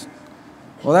diabetes.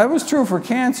 Well, that was true for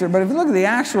cancer, but if you look at the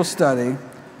actual study,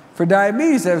 for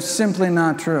diabetes, that was simply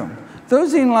not true.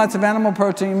 Those eating lots of animal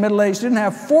protein in middle age didn't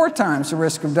have 4 times the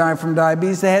risk of dying from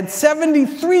diabetes. They had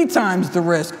 73 times the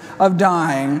risk of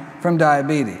dying from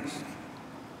diabetes.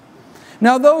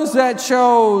 Now, those that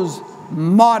chose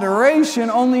moderation,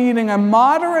 only eating a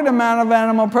moderate amount of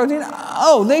animal protein,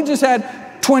 oh, they just had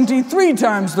 23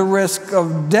 times the risk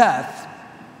of death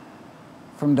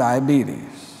from diabetes.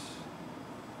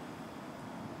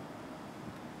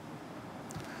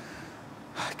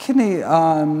 Kidney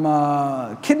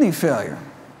failure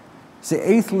is the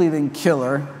 8th leading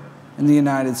killer in the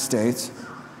United States,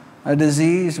 a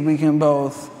disease we can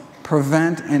both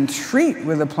prevent and treat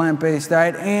with a plant-based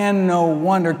diet, and no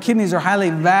wonder. Kidneys are highly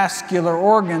vascular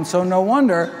organs, so no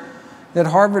wonder that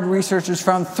Harvard researchers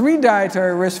found 3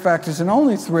 dietary risk factors, and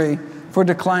only 3, for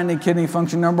declining kidney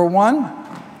function. Number 1,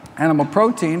 animal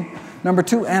protein. Number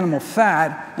 2, animal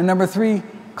fat. And number 3,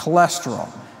 cholesterol.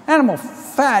 Animal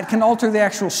fat can alter the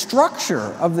actual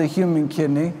structure of the human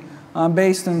kidney,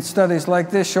 based on studies like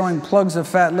this showing plugs of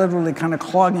fat literally kind of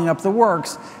clogging up the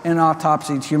works in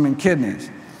autopsied human kidneys.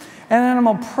 And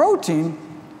animal protein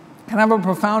can have a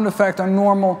profound effect on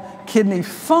normal kidney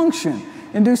function,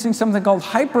 inducing something called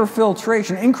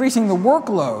hyperfiltration, increasing the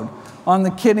workload on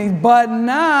the kidneys, but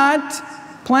not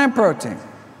plant protein.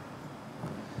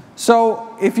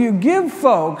 So if you give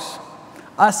folks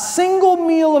a single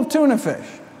meal of tuna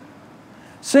fish,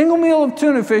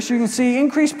 you can see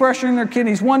increased pressure in their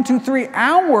kidneys 1, 2, 3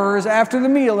 hours after the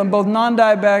meal in both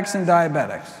non-diabetics and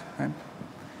diabetics. Right?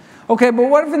 Okay, but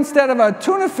what if instead of a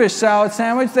tuna fish salad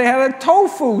sandwich, they had a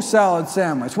tofu salad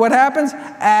sandwich? What happens?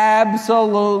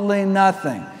 Absolutely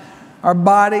nothing. Our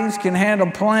bodies can handle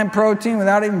plant protein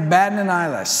without even batting an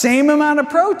eyelash. Same amount of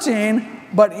protein,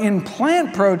 but in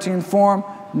plant protein form,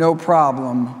 no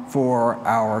problem for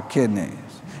our kidneys.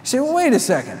 You say, well, wait a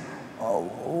second.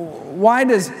 Why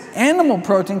does animal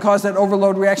protein cause that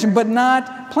overload reaction, but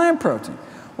not plant protein?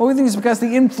 Well, we think it's because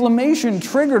the inflammation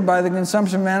triggered by the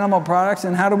consumption of animal products.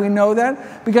 And how do we know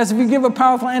that? Because if you give a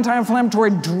powerful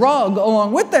anti-inflammatory drug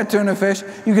along with that tuna fish,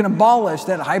 you can abolish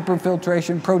that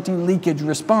hyperfiltration protein leakage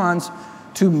response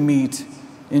to meat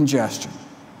ingestion.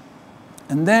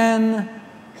 And then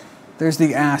there's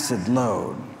the acid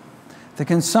load. The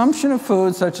consumption of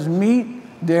foods such as meat,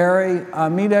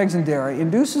 eggs, and dairy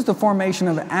induces the formation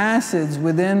of acids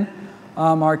within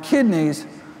our kidneys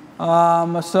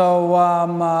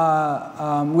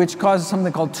which causes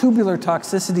something called tubular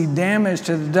toxicity, damage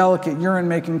to the delicate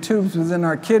urine-making tubes within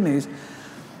our kidneys.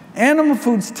 Animal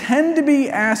foods tend to be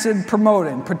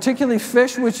acid-promoting, particularly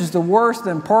fish, which is the worst,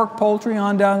 then pork, poultry,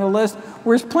 on down the list,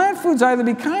 whereas plant foods either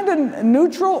be kind of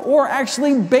neutral or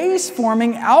actually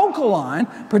base-forming alkaline,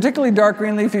 particularly dark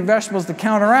green leafy vegetables, to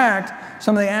counteract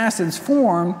some of the acids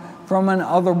formed from an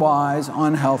otherwise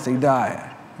unhealthy diet.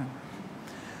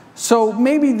 So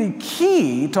maybe the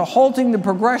key to halting the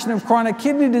progression of chronic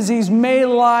kidney disease may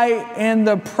lie in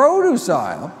the produce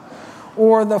aisle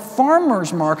or the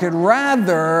farmer's market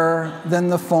rather than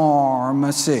the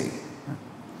pharmacy.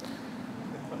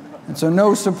 And so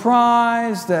no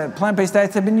surprise that plant-based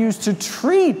diets have been used to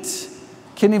treat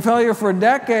kidney failure for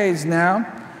decades now.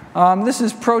 This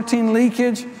is protein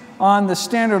leakage on the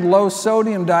standard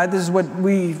low-sodium diet. This is what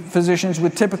we physicians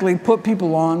would typically put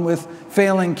people on with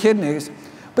failing kidneys.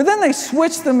 But then they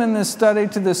switched them in this study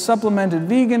to the supplemented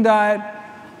vegan diet,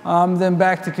 then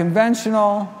back to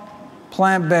conventional,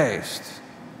 plant-based.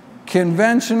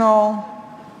 Conventional,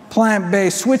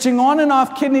 plant-based, switching on and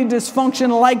off kidney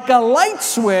dysfunction like a light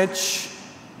switch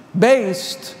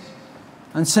based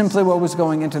on simply what was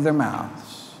going into their mouths.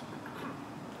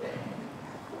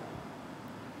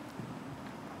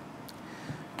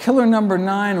 Killer number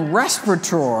 9,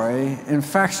 respiratory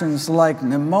infections like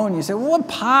pneumonia. You say, well, what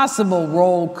possible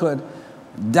role could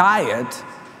diet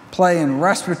play in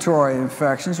respiratory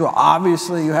infections? Well,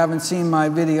 obviously you haven't seen my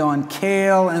video on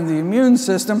kale and the immune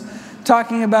system,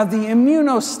 talking about the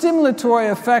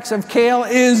immunostimulatory effects of kale.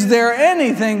 Is there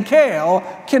anything kale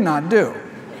cannot do?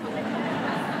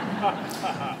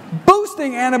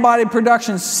 Boosting antibody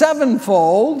production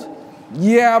 7-fold.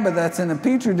 Yeah, but that's in a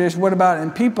petri dish. What about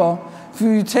in people? If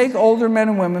you take older men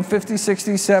and women, 50s,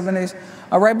 60s, 70s,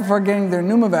 right before getting their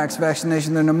pneumovax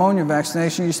vaccination, their pneumonia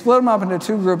vaccination, you split them up into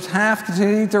 2 groups, half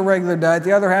to eat their regular diet,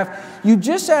 the other half, you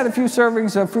just add a few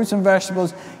servings of fruits and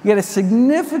vegetables, you get a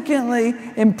significantly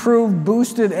improved,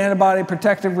 boosted antibody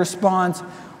protective response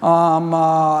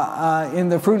in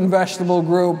the fruit and vegetable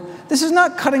group. This is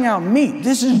not cutting out meat.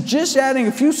 This is just adding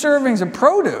a few servings of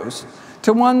produce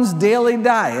to one's daily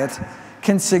diet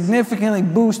can significantly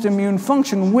boost immune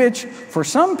function, which for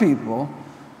some people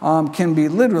can be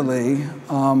literally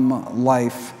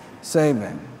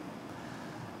life-saving.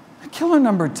 Killer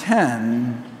number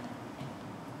 10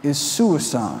 is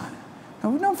suicide. Now,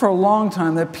 we've known for a long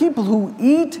time that people who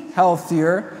eat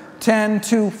healthier tend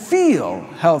to feel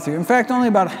healthier. In fact, only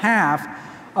about half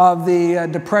of the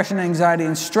depression, anxiety,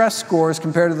 and stress scores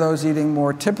compared to those eating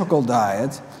more typical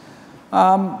diets.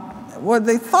 What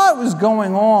they thought was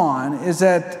going on is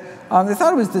that they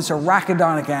thought it was this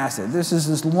arachidonic acid. This is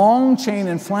this long-chain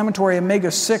inflammatory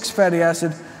omega-6 fatty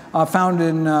acid found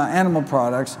in animal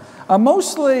products,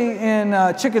 mostly in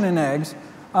chicken and eggs,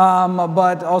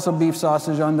 but also beef,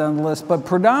 sausage, on down the list, but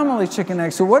predominantly chicken and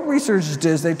eggs. So what researchers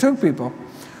did is they took people,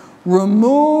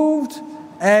 removed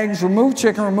eggs, removed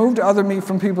chicken, removed other meat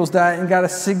from people's diet, and got a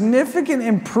significant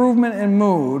improvement in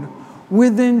mood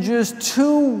within just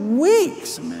 2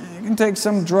 weeks. I mean, it can take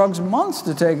some drugs months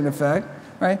to take an effect,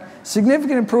 right?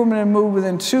 Significant improvement in mood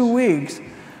within 2 weeks.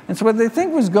 And so what they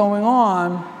think was going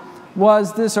on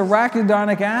was this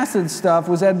arachidonic acid stuff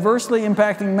was adversely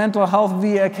impacting mental health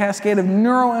via a cascade of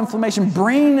neuroinflammation,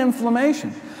 brain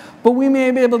inflammation. But we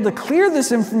may be able to clear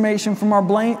this information from our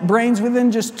brains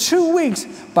within just 2 weeks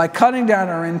by cutting down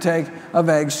our intake of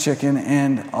eggs, chicken,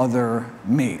 and other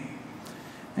meat.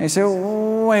 And you say,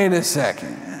 well, wait a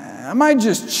second. Am I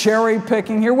just cherry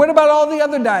picking here? What about all the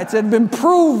other diets that have been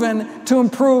proven to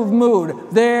improve mood?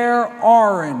 There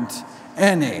aren't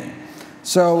any.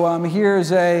 So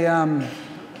here's a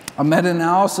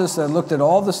meta-analysis that looked at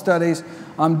all the studies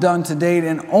done to date,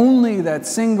 and only that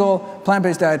single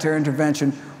plant-based dietary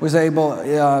intervention was able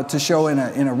to show in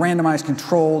a randomized,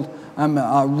 controlled,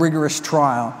 rigorous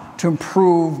trial to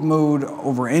improve mood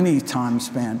over any time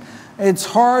span. It's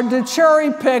hard to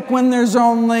cherry pick when there's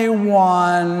only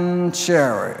one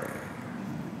cherry.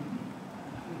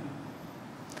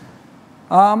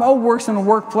 Works in a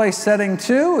workplace setting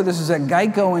too. This is at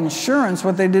Geico Insurance.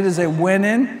 What they did is they went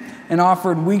in and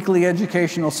offered weekly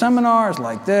educational seminars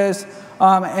like this,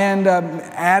 and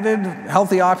added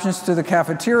healthy options to the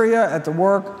cafeteria at the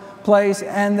workplace,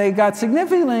 and they got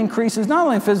significant increases not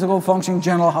only in physical function,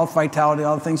 general health, vitality,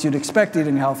 all the things you'd expect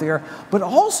eating healthier, but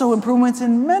also improvements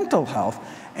in mental health.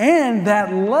 And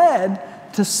that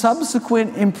led to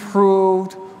subsequent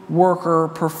improved worker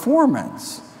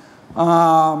performance.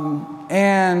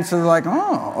 And so they're like,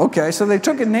 oh, okay. So they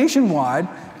took it nationwide,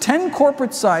 10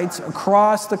 corporate sites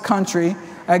across the country,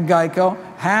 at Geico.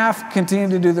 Half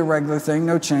continued to do the regular thing,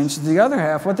 no change. The other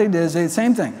half, what they did is they did the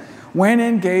same thing. Went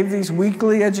in, gave these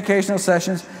weekly educational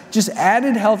sessions, just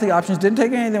added healthy options, didn't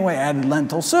take anything away, added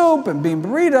lentil soup and bean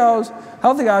burritos,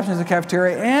 healthy options in the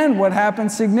cafeteria, and what happened,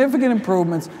 significant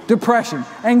improvements, depression,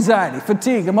 anxiety,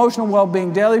 fatigue, emotional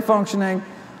well-being, daily functioning,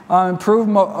 improved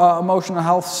emotional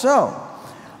health. So,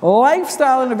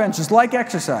 lifestyle interventions like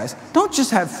exercise don't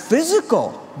just have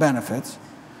physical benefits,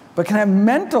 but can have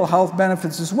mental health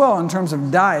benefits as well in terms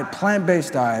of diet.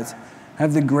 Plant-based diets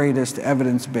have the greatest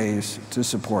evidence base to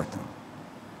support them.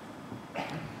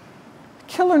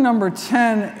 Killer number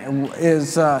 10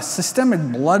 is systemic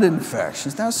blood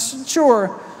infections. Now,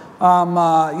 sure,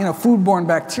 foodborne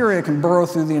bacteria can burrow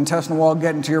through the intestinal wall,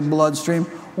 get into your bloodstream,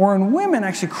 or in women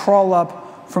actually crawl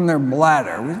up from their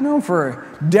bladder. We've known for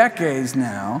decades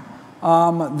now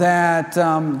that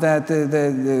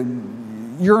the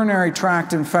urinary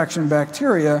tract infection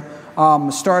bacteria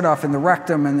start off in the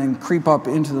rectum and then creep up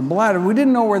into the bladder. We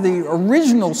didn't know where the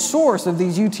original source of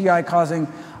these UTI-causing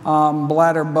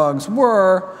bladder bugs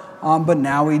were, but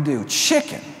now we do.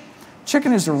 Chicken.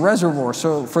 Chicken is a reservoir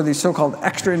for these so-called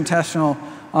extraintestinal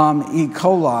E.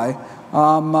 coli.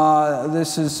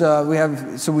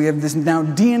 We have this now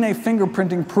DNA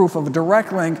fingerprinting proof of a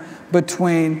direct link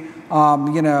between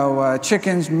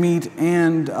chickens, meat,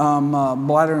 and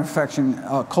bladder infection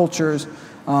cultures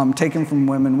taken from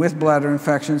women with bladder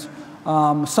infections.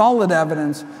 Solid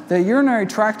evidence that urinary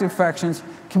tract infections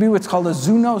can be what's called a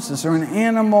zoonosis, or an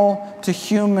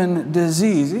animal-to-human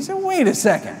disease. You say, wait a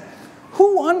second.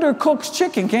 Who undercooks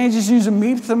chicken? Can't you just use a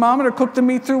meat thermometer, cook the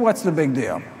meat through? What's the big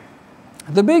deal?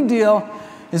 The big deal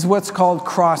is what's called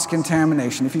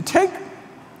cross-contamination. If you take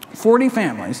 40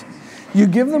 families, you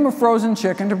give them a frozen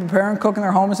chicken to prepare and cook in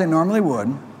their home as they normally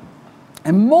would,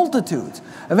 and multitudes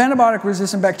of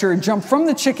antibiotic-resistant bacteria jump from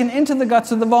the chicken into the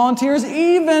guts of the volunteers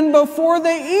even before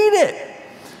they eat it.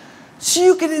 So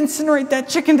you could incinerate that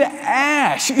chicken to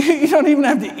ash. You don't even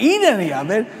have to eat any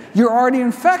of it. You're already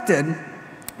infected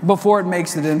before it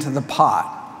makes it into the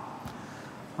pot.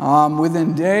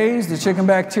 Within days, the chicken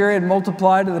bacteria had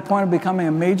multiplied to the point of becoming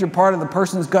a major part of the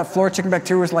person's gut flora. Chicken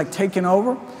bacteria was like taking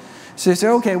over. So you say,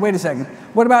 okay, wait a second.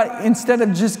 What about instead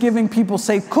of just giving people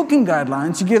safe cooking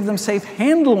guidelines, you give them safe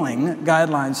handling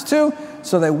guidelines too?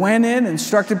 So they went in,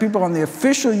 instructed people on the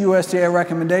official USDA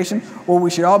recommendation. What we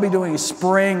should all be doing is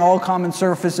spraying all common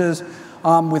surfaces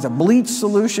with a bleach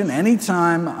solution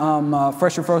anytime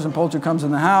fresh or frozen poultry comes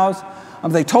in the house.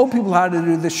 They told people how to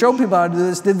do this, showed people how to do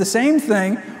this, did the same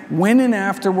thing, went in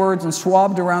afterwards and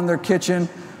swabbed around their kitchen,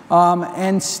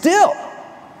 and still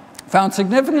found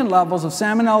significant levels of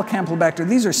Salmonella campylobacter.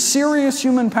 These are serious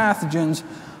human pathogens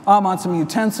on some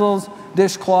utensils,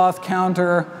 dishcloth,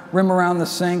 counter, rim around the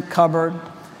sink, cupboard.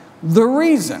 The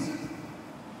reason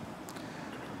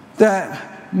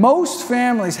that most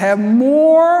families have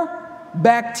more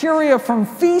bacteria from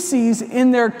feces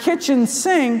in their kitchen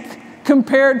sink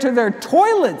compared to their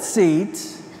toilet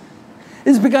seat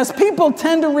is because people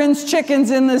tend to rinse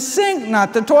chickens in the sink,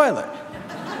 not the toilet.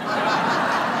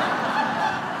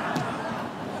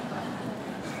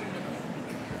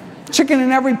 Chicken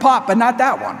in every pot, but not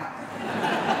that one.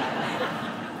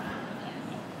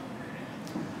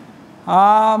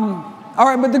 All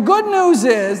right, but the good news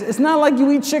is, it's not like you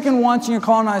eat chicken once and you're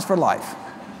colonized for life.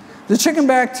 The chicken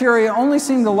bacteria only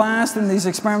seem to last in these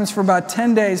experiments for about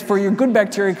 10 days for your good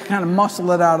bacteria to kind of muscle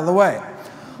it out of the way.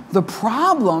 The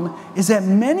problem is that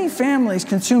many families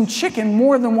consume chicken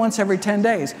more than once every 10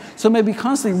 days, so may be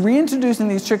constantly reintroducing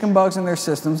these chicken bugs in their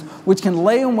systems, which can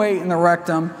lay in wait in the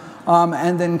rectum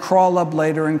and then crawl up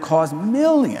later and cause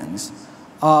millions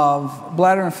of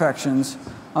bladder infections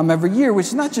every year, which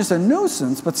is not just a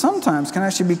nuisance, but sometimes can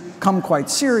actually become quite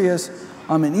serious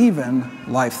and even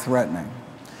life-threatening.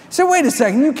 So wait a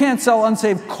second, you can't sell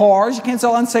unsafe cars, you can't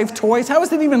sell unsafe toys. How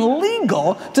is it even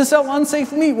legal to sell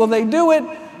unsafe meat? Well, they do it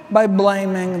by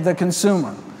blaming the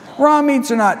consumer. Raw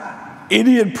meats are not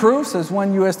idiot-proof, says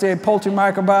one USDA poultry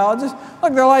microbiologist.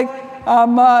 Look, they're like,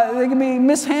 they can be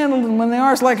mishandled, and when they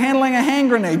are, it's like handling a hand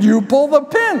grenade. You pull the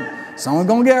pin, someone's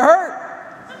gonna get hurt.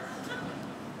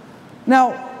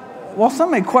 Now, while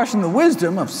some may question the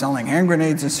wisdom of selling hand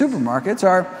grenades in supermarkets,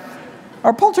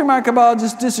 our poultry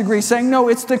microbiologists disagree, saying, no,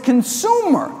 it's the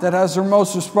consumer that has the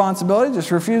most responsibility,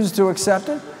 just refuses to accept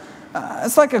it.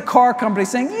 It's like a car company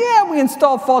saying, yeah, we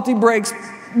installed faulty brakes,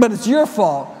 but it's your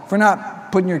fault for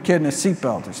not putting your kid in a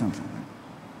seatbelt or something.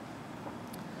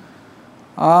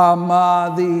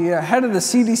 The head of the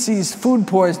CDC's food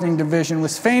poisoning division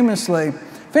was famously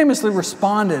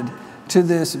responded to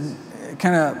this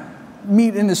kind of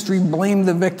meat industry blame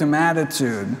the victim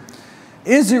attitude.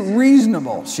 Is it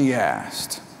reasonable, she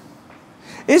asked.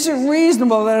 Is it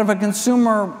reasonable that if a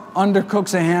consumer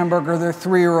undercooks a hamburger, their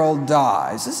 3-year-old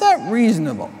dies? Is that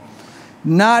reasonable?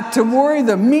 Not to worry,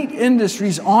 the meat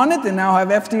industry's on it. They now have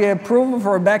FDA approval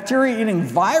for a bacteria-eating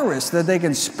virus that they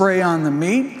can spray on the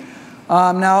meat.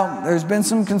 Now, there's been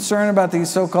some concern about these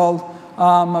so-called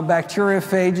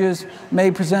bacteriophages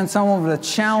may present somewhat of a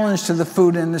challenge to the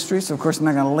food industry, so of course I'm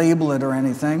not going to label it or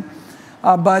anything.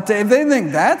 But if they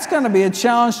think that's going to be a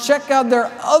challenge, check out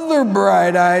their other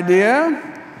bright idea.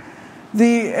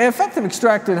 The effective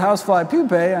extracted housefly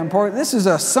pupae, this is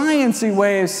a sciencey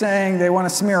way of saying they want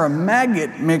to smear a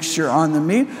maggot mixture on the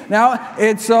meat. Now,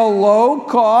 it's a low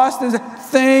cost.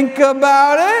 Think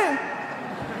about it.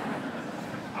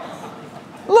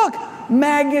 Look,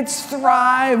 maggots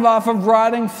thrive off of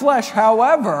rotting flesh.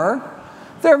 However,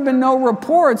 there have been no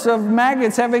reports of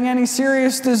maggots having any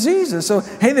serious diseases. So,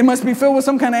 hey, they must be filled with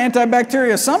some kind of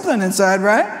antibacterial something inside,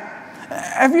 right?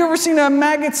 Have you ever seen a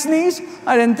maggot sneeze?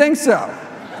 I didn't think so.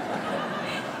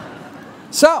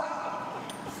 So,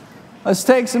 let's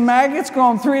take some maggots, grow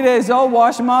them 3 days old,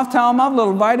 wash them off, towel them up, a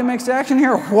little Vitamix action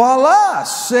here. Voila!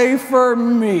 Safer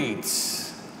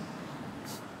meats.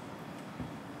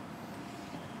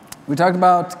 We talked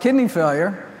about kidney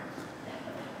failure.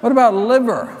 What about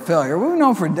liver failure? We've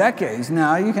known for decades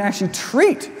now you can actually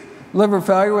treat liver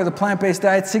failure with a plant-based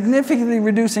diet, significantly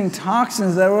reducing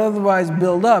toxins that would otherwise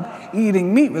build up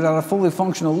eating meat without a fully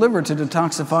functional liver to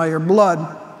detoxify your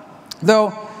blood.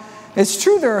 Though it's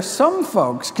true there are some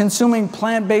folks consuming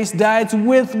plant-based diets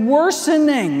with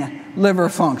worsening liver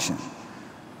function.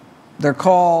 They're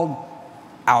called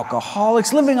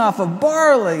alcoholics, living off of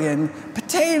barley and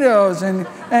potatoes and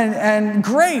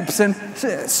grapes and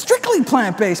strictly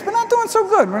plant-based, but not doing so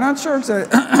good. We're not sure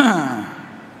exactly.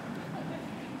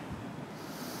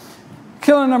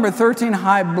 Killer number 13,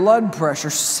 high blood pressure.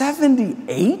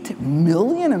 78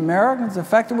 million Americans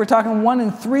affected. We're talking 1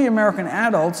 in 3 American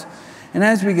adults. And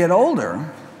as we get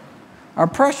older, our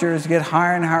pressures get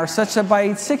higher and higher, such that by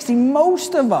age 60,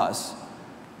 most of us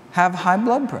have high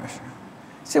blood pressure.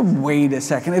 Say, wait a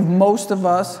second, if most of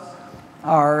us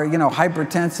are,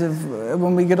 hypertensive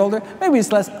when we get older, maybe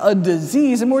it's less a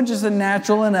disease and more just a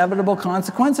natural, inevitable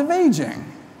consequence of aging.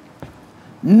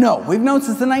 No, we've known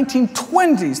since the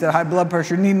 1920s that high blood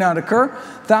pressure need not occur.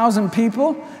 1,000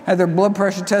 people had their blood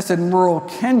pressure tested in rural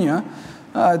Kenya.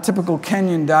 Typical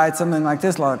Kenyan diet, something like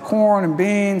this, a lot of corn and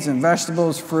beans and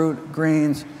vegetables, fruit,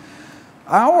 greens.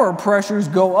 Our pressures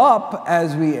go up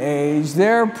as we age.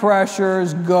 Their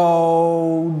pressures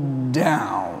go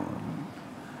down.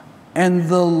 And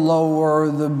the lower,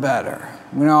 the better.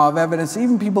 We now have evidence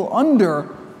even people under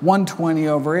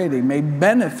 120/80 may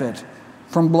benefit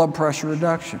from blood pressure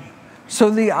reduction. So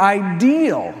the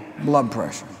ideal blood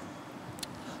pressure,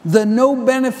 the no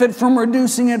benefit from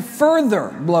reducing it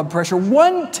further blood pressure,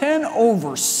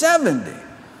 110/70.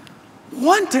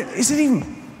 Is it even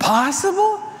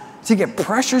possible to get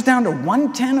pressures down to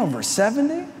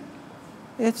 110/70?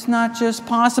 It's not just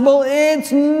possible,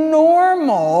 it's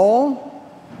normal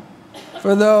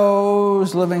for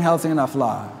those living healthy enough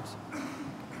lives.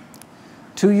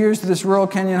 2 years to this rural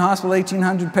Kenyan hospital,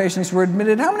 1,800 patients were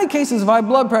admitted. How many cases of high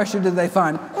blood pressure did they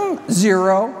find?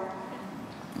 0.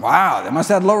 Wow, they must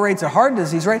have had low rates of heart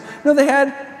disease, right? No, they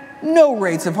had no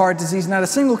rates of heart disease. Not a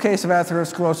single case of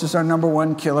atherosclerosis, our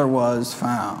 #1 killer, was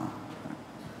found.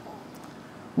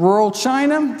 Rural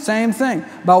China, same thing.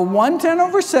 About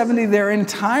 110/70 their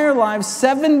entire lives,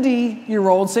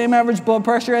 70-year-olds, same average blood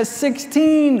pressure as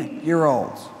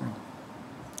 16-year-olds.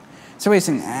 So we're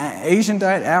seeing Asian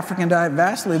diet, African diet,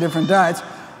 vastly different diets.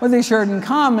 What they shared in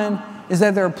common is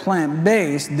that they're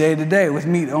plant-based day to day, with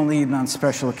meat only eaten on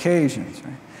special occasions.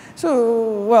 Right?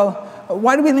 So, well,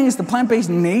 why do we think it's the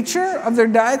plant-based nature of their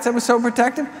diets that was so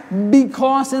protective?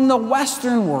 Because in the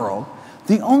Western world,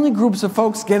 the only groups of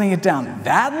folks getting it down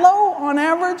that low on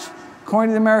average, according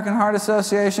to the American Heart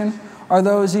Association, are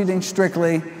those eating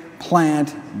strictly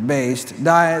plant-based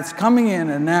diets, coming in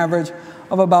at an average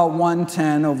of about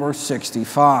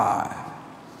 110/65.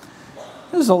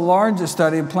 This is the largest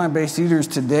study of plant-based eaters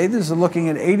to date. This is looking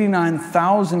at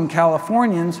 89,000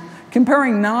 Californians,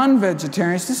 comparing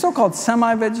non-vegetarians to so-called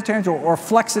semi-vegetarians or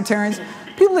flexitarians,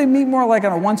 people that eat more like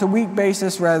on a once-a-week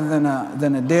basis rather than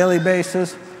a daily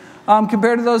basis,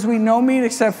 compared to those who eat no meat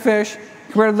except fish,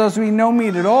 compared to those who eat no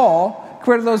meat at all,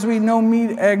 compared to those who eat no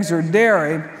meat, eggs, or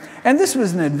dairy. And this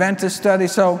was an Adventist study,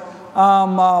 so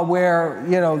where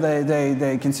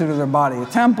they consider their body a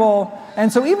temple.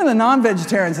 And so even the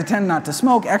non-vegetarians that tend not to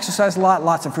smoke, exercise a lot,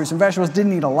 lots of fruits and vegetables,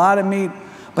 didn't eat a lot of meat.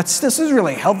 But still, this is a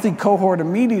really healthy cohort of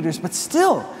meat eaters. But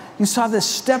still, you saw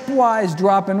this stepwise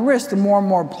drop in risk the more and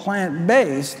more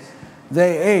plant-based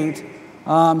they ate.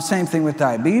 Same thing with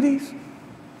diabetes.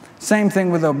 Same thing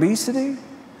with obesity.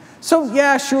 So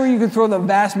yeah, sure, you could throw the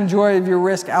vast majority of your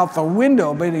risk out the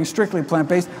window by eating strictly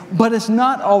plant-based, but it's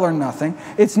not all or nothing.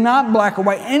 It's not black or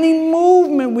white. Any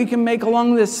movement we can make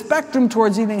along this spectrum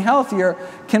towards eating healthier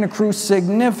can accrue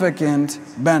significant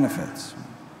benefits.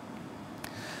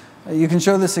 You can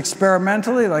show this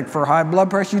experimentally, like for high blood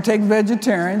pressure. You take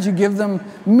vegetarians, you give them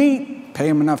meat, pay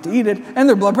them enough to eat it, and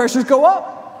their blood pressures go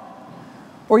up.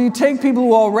 Or you take people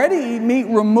who already eat meat,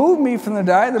 remove meat from the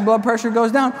diet, their blood pressure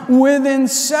goes down within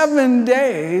 7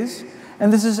 days.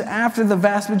 And this is after the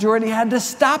vast majority had to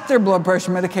stop their blood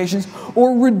pressure medications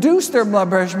or reduce their blood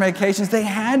pressure medications. They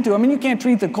had to. I mean, you can't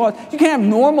treat the cause. You can't have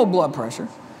normal blood pressure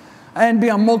and be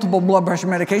on multiple blood pressure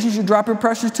medications. You drop your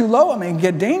pressures too low. I mean,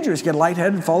 get dangerous, get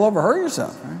lightheaded, fall over, hurt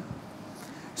yourself. Right?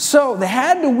 So they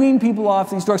had to wean people off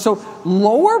these drugs. So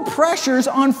lower pressures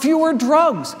on fewer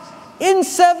drugs. In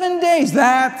 7 days,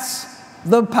 that's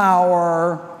the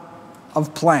power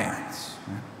of plants.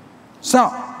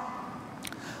 So,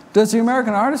 does the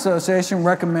American Heart Association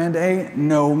recommend a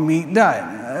no-meat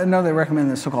diet? I know they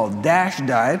recommend the so-called DASH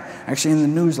diet, actually in the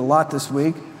news a lot this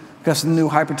week because the new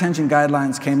hypertension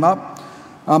guidelines came up.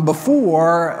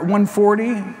 Before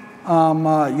 140,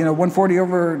 140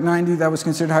 over 90, that was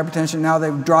considered hypertension. Now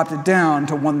they've dropped it down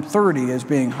to 130 as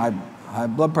being high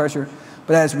blood pressure.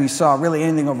 But as we saw, really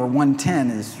anything over 110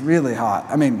 is really high.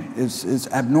 I mean, is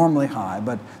abnormally high,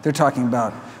 but they're talking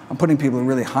about putting people at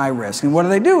really high risk. And what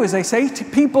do? Is they say to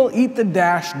people, eat the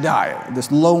DASH diet,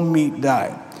 this low-meat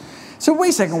diet. So wait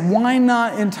a second, why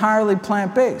not entirely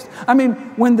plant-based? I mean,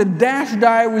 when the DASH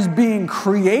diet was being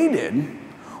created,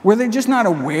 were they just not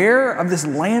aware of this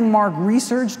landmark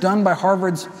research done by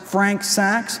Harvard's Frank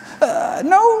Sachs?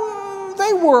 No,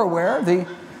 they were aware. The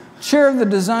chair of the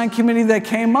design committee that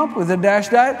came up with the DASH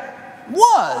diet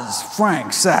was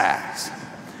Frank Sachs.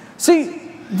 See,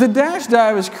 the DASH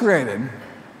diet was created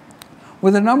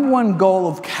with the #1 goal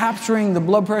of capturing the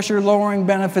blood pressure lowering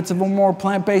benefits of a more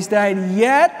plant-based diet,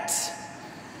 yet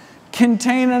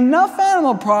contain enough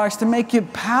animal products to make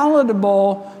it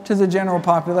palatable to the general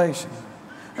population.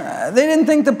 They didn't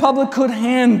think the public could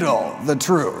handle the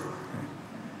truth.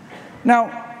 Now,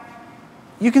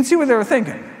 you can see what they were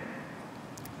thinking.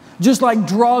 Just like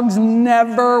drugs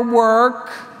never work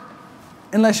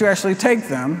unless you actually take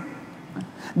them,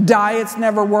 diets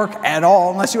never work at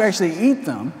all unless you actually eat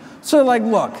them. So like,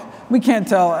 look, we can't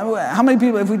tell, how many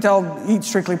people, if we tell eat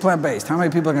strictly plant-based, how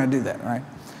many people are going to do that, right?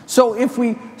 So if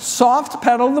we soft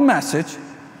pedal the message,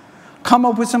 come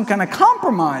up with some kind of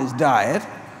compromise diet,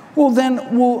 well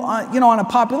then we'll, on a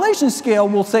population scale,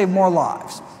 we'll save more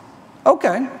lives.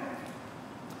 Okay.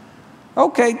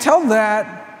 Okay, tell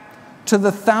that to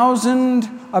the 1,000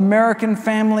 American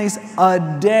families a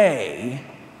day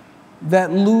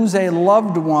that lose a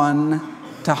loved one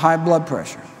to high blood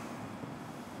pressure.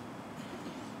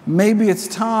 Maybe it's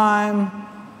time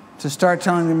to start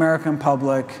telling the American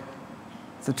public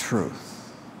the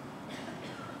truth.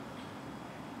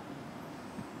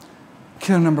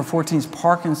 Killer number 14 is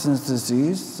Parkinson's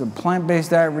disease. A plant-based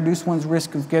diet reduces one's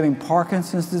risk of getting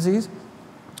Parkinson's disease.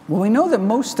 Well, we know that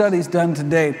most studies done to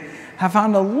date have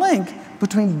found a link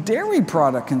between dairy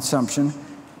product consumption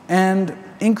and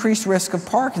increased risk of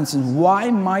Parkinson's.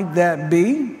 Why might that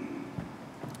be?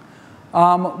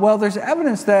 Well, there's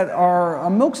evidence that our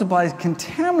milk supply is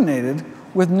contaminated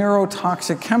with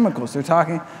neurotoxic chemicals. They're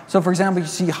talking, so for example, you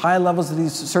see high levels of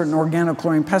these certain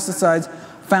organochlorine pesticides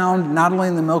found not only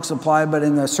in the milk supply, but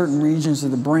in the certain regions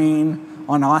of the brain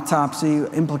on autopsy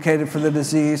implicated for the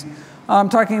disease. I'm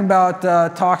talking about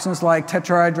toxins like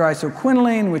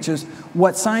tetrahydroisoquinoline, which is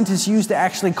what scientists use to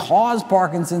actually cause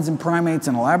Parkinson's in primates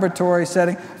in a laboratory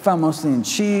setting, found mostly in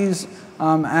cheese,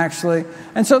 actually.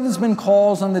 And so there's been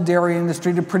calls on the dairy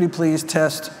industry to pretty please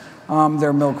test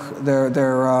their milk,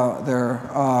 their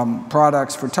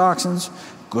products for toxins.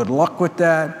 Good luck with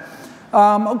that.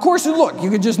 Of course, look, you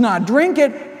could just not drink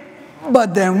it,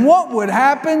 but then what would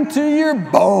happen to your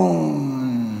bones?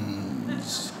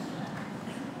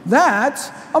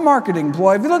 That's a marketing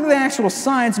ploy. If you look at the actual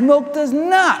science, milk does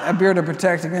not appear to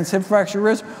protect against hip fracture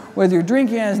risk. Whether you're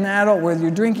drinking it as an adult, whether you're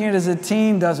drinking it as a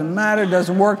teen, doesn't matter,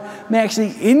 doesn't work. It may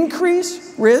actually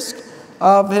increase risk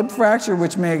of hip fracture,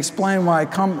 which may explain why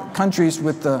countries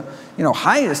with the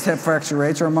highest hip fracture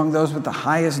rates are among those with the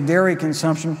highest dairy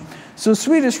consumption. So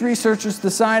Swedish researchers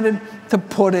decided to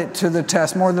put it to the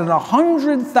test. More than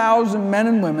 100,000 men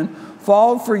and women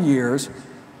followed for years,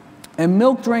 and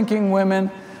milk-drinking women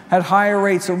had higher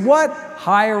rates of what?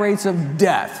 Higher rates of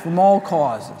death from all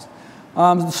causes.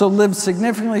 so live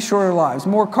significantly shorter lives,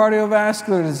 more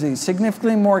cardiovascular disease,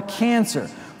 significantly more cancer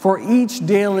for each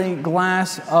daily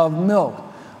glass of milk.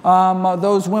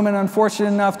 Those women unfortunate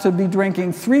enough to be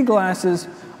drinking 3 glasses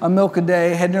of milk a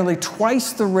day had nearly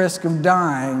twice the risk of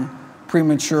dying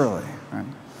prematurely. Right?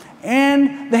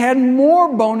 And they had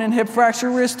more bone and hip fracture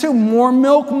risk too. More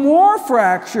milk, more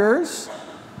fractures.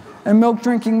 And milk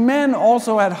drinking men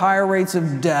also had higher rates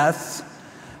of death.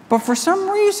 But for some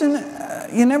reason,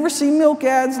 you never see milk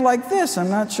ads like this. I'm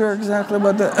not sure exactly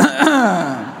what the...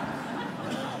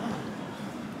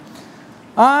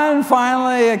 And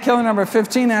finally, killer number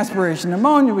 15, aspiration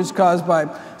pneumonia, was caused by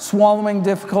swallowing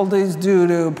difficulties due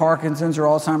to Parkinson's or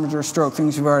Alzheimer's or stroke,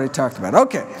 things you've already talked about.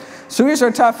 Okay, so here's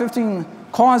our top 15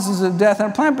 causes of death.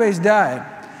 And a plant-based diet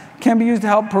can be used to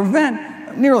help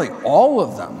prevent nearly all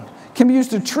of them, can be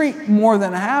used to treat more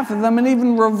than half of them, and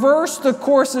even reverse the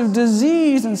course of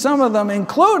disease in some of them,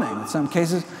 including, in some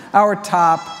cases, our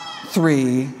top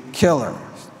 3 killers.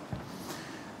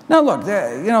 Now look,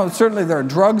 certainly there are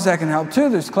drugs that can help too.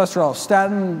 There's cholesterol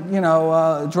statin,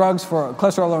 drugs for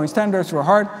cholesterol-lowering statin drugs for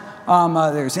heart.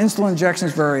 There's insulin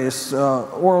injections, various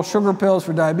oral sugar pills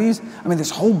for diabetes. I mean,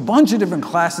 there's a whole bunch of different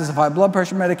classes of high blood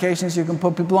pressure medications you can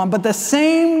put people on, but the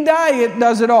same diet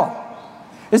does it all.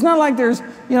 It's not like there's,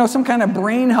 some kind of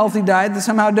brain healthy diet that's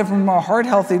somehow different from a heart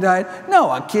healthy diet. No,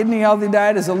 a kidney healthy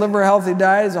diet is a liver healthy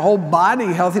diet, is a whole body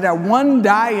healthy diet. One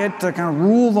diet to kind of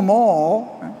rule them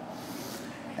all.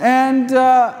 And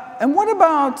what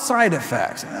about side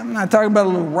effects? I'm not talking about a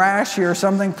little rash here or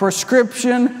something.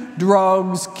 Prescription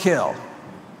drugs kill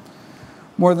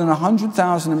more than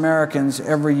 100,000 Americans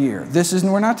every year.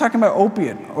 We're not talking about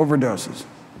opiate overdoses.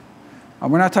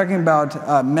 We're not talking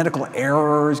about medical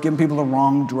errors, giving people the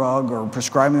wrong drug or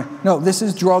prescribing. No, this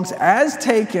is drugs as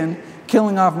taken,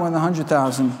 killing off more than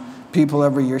 100,000 people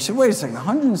every year. So wait a second,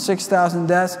 106,000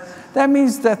 deaths? That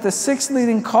means that the 6th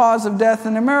leading cause of death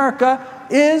in America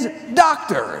is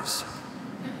doctors.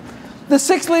 The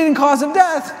 6th leading cause of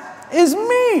death is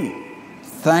me.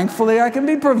 Thankfully, I can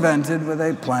be prevented with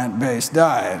a plant-based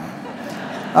diet.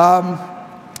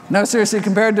 No, seriously,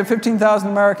 compared to 15,000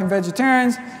 American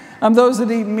vegetarians, those that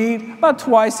eat meat, about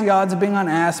twice the odds of being on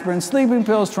aspirin, sleeping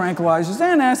pills, tranquilizers,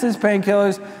 antacids,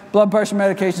 painkillers, blood pressure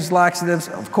medications, laxatives,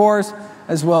 of course,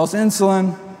 as well as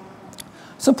insulin.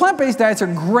 So plant-based diets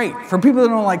are great for people that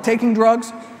don't like taking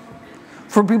drugs,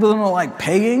 for people that don't like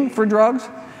paying for drugs,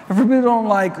 and for people that don't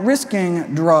like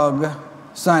risking drug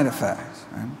side effects.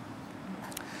 Right?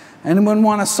 Anyone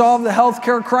want to solve the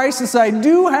healthcare crisis? I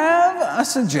do have a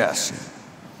suggestion.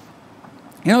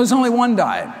 There's only one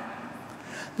diet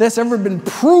that's ever been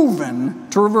proven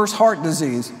to reverse heart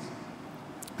disease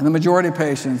in the majority of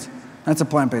patients. That's a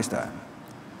plant-based diet.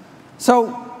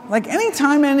 So,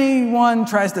 anytime anyone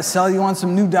tries to sell you on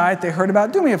some new diet they heard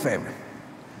about, do me a favor.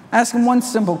 Ask them one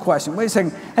simple question. Wait a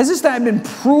second. Has this diet been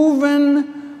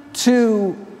proven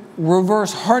to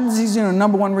reverse heart disease?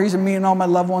 Number one reason me and all my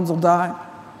loved ones will die?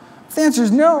 If the answer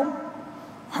is no,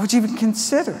 why would you even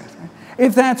consider it?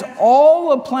 If that's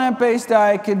all a plant-based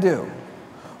diet could do,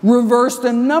 reverse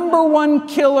the number one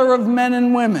killer of men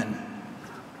and women,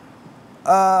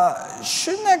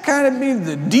 shouldn't that kind of be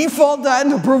the default diet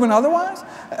until proven otherwise?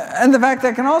 And the fact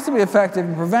that it can also be effective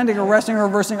in preventing, arresting, or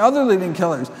reversing other leading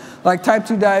killers, like type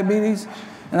 2 diabetes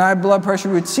and high blood pressure,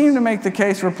 would seem to make the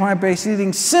case for plant-based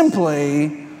eating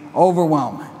simply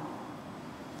overwhelming.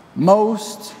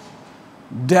 Most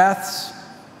deaths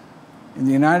in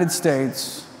the United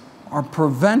States are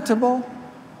preventable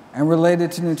and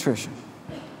related to nutrition.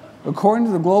 According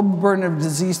to the Global Burden of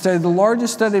Disease Study, the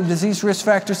largest study of disease risk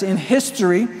factors in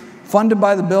history, funded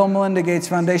by the Bill and Melinda Gates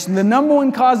Foundation, the number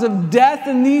one cause of death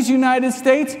in these United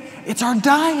States, it's our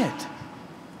diet.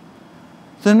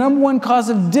 The number one cause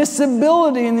of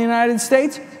disability in the United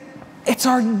States, it's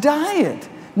our diet.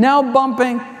 Now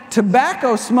bumping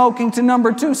tobacco smoking to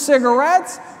number 2,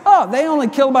 cigarettes. Oh, they only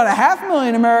kill about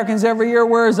 500,000 Americans every year,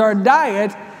 whereas our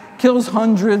diet kills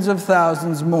hundreds of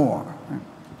thousands more.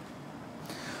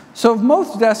 So if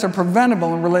most deaths are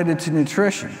preventable and related to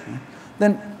nutrition,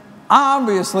 then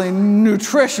obviously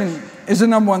nutrition is the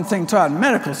number one thing taught in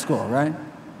medical school, right?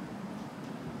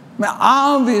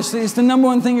 Obviously, it's the number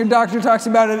one thing your doctor talks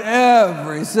about at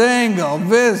every single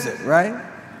visit, right?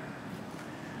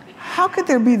 How could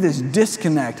there be this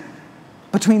disconnect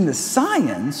between the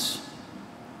science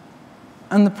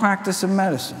and the practice of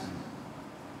medicine?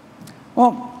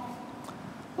 Well,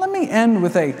 let me end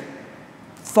with a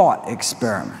thought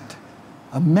experiment.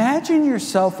 Imagine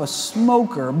yourself a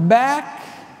smoker back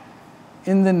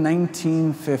in the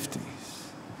 1950s.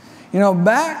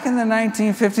 Back in the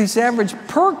 1950s, average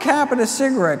per capita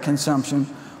cigarette consumption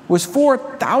was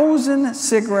 4,000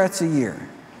 cigarettes a year,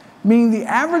 meaning the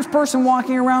average person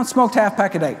walking around smoked half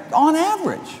pack a day, on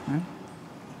average. Right?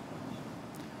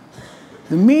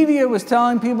 The media was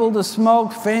telling people to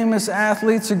smoke. Famous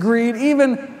athletes agreed.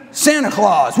 Even Santa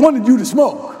Claus wanted you to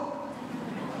smoke.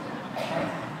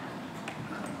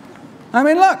 I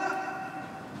mean, look,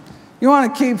 you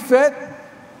want to keep fit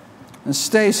and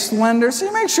stay slender, so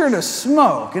you make sure to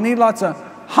smoke and eat lots of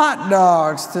hot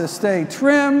dogs to stay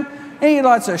trim, and eat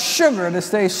lots of sugar to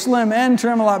stay slim and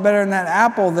trim, a lot better than that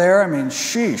apple there. I mean,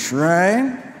 sheesh,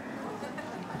 right?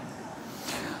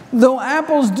 Though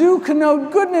apples do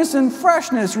connote goodness and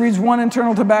freshness, reads one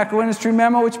internal tobacco industry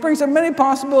memo, which brings up many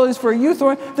possibilities for a youth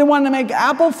that wanted to make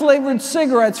apple-flavored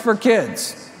cigarettes for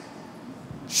kids.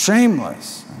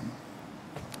 Shameless.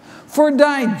 For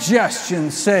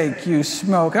digestion's sake, you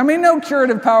smoke. I mean, no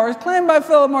curative powers claimed by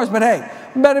Philip Morris, but hey,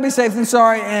 better be safe than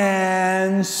sorry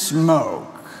and smoke.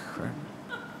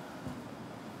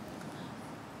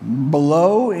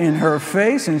 Blow in her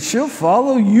face and she'll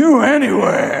follow you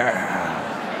anywhere.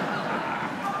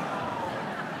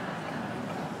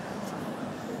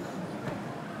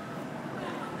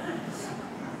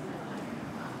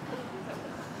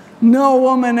 No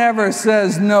woman ever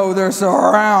says no, they're so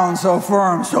round, so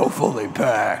firm, so fully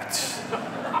packed.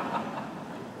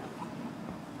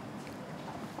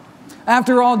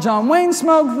 After all, John Wayne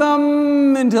smoked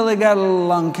them until he got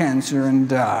lung cancer and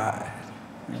died.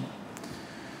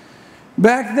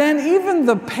 Back then, even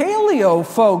the paleo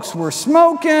folks were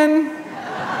smoking.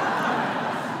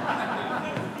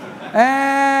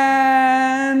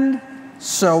 And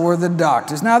so were the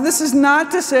doctors. Now, this is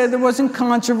not to say there wasn't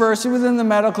controversy within the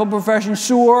medical profession.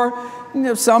 Sure,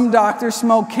 some doctors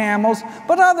smoked Camels,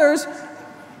 but others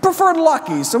preferred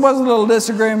Luckies. So there was a little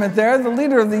disagreement there. The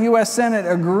leader of the U.S. Senate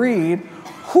agreed.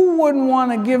 Who wouldn't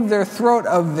want to give their throat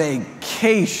a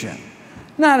vacation?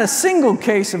 Not a single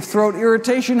case of throat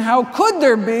irritation. How could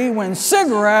there be when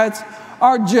cigarettes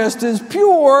are just as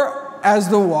pure as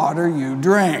the water you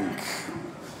drink?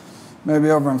 Maybe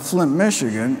over in Flint,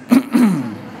 Michigan.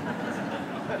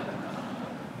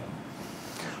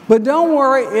 But don't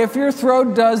worry, if your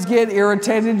throat does get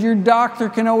irritated, your doctor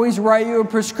can always write you a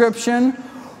prescription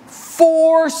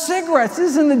for cigarettes.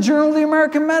 This is in the Journal of the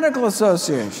American Medical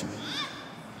Association.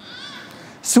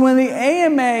 So when the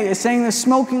AMA is saying that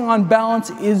smoking on balance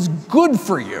is good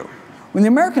for you, when the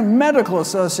American Medical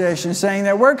Association is saying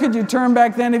that, where could you turn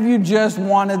back then if you just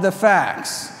wanted the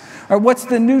facts? Or what's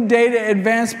the new data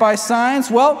advanced by science?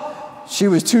 Well, she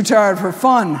was too tired for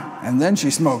fun, and then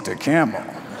she smoked a Camel.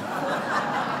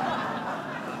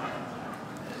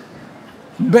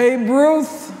 Babe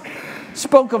Ruth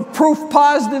spoke of proof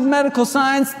positive medical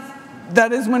science,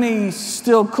 that is when he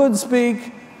still could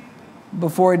speak,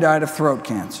 before he died of throat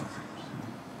cancer.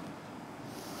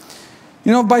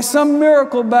 You know, by some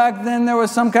miracle back then, there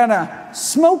was some kind of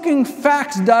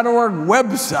smokingfacts.org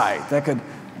website that could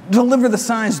deliver the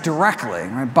science directly,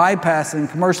 right? Bypassing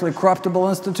commercially corruptible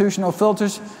institutional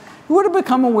filters. You would have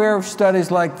become aware of studies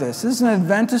like this. This is an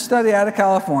Adventist study out of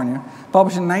California,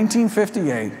 published in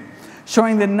 1958,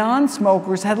 showing that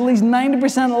non-smokers had at least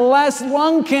 90% less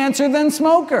lung cancer than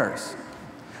smokers.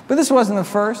 But this wasn't the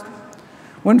first.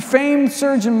 When famed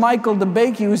surgeon Michael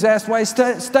DeBakey was asked why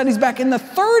studies back in the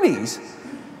 30s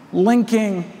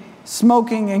linking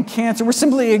smoking and cancer were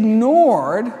simply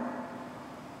ignored,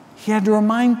 he had to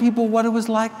remind people what it was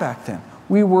like back then.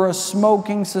 We were a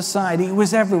smoking society. It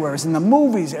was everywhere. It was in the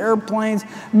movies, airplanes,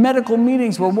 medical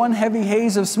meetings where one heavy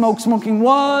haze of smoke. Smoking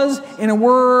was, in a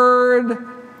word,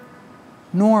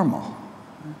 normal.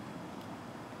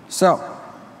 So,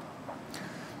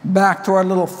 back to our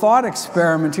little thought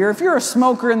experiment here. If you're a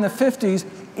smoker in the 50s,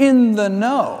 in the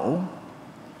know,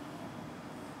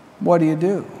 what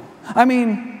do? I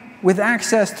mean, with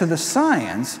access to the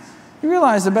science, you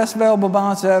realize the best available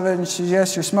balance of evidence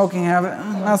suggests your smoking habit,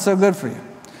 not so good for you.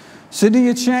 So do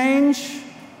you change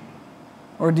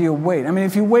or do you wait? I mean,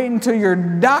 if you wait until your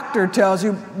doctor tells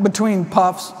you between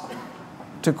puffs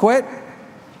to quit,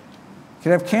 you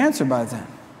could have cancer by then.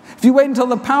 If you wait until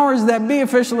the powers that be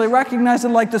officially recognize it,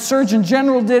 like the Surgeon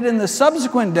General did in the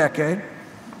subsequent decade,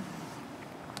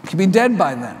 you could be dead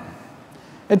by then.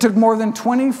 It took more than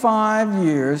 25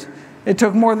 years. It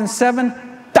took more than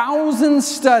 7,000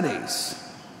 studies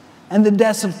and the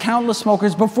deaths of countless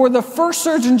smokers before the first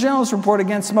Surgeon General's report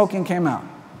against smoking came out.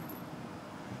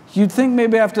 You'd think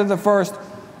maybe after the first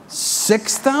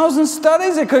 6,000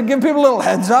 studies, it could give people a little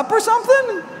heads up or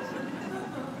something.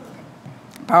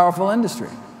 Powerful industry.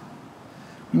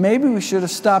 Maybe we should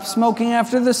have stopped smoking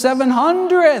after the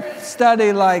 700th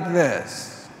study like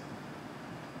this.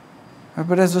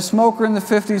 But as a smoker in the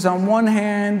 50s, on one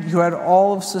hand, you had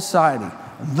all of society,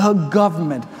 the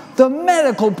government, the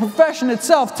medical profession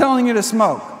itself telling you to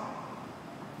smoke.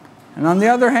 And on the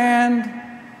other hand,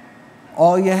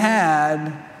 all you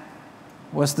had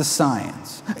was the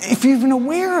science. If you're even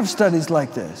aware of studies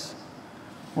like this,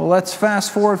 well, let's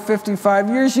fast forward 55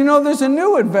 years. You know, there's a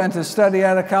new Adventist study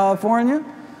out of California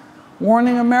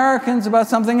warning Americans about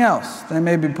something else they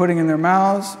may be putting in their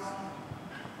mouths.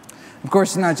 Of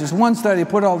course, it's not just one study.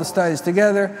 Put all the studies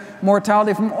together.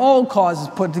 Mortality from all causes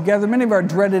put together. Many of our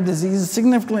dreaded diseases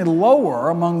significantly lower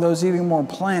among those eating more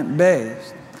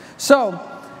plant-based. So,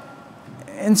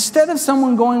 instead of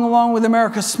someone going along with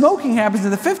America's smoking habits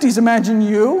in the 50s, imagine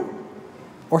you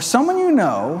or someone you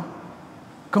know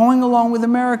going along with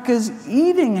America's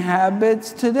eating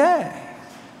habits today.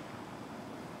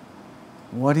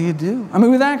 What do you do? I mean,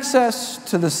 with access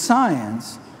to the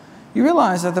science, you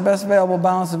realize that the best available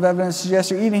balance of evidence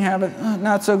suggests your eating habit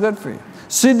not so good for you.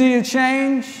 So do you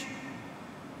change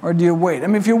or do you wait? I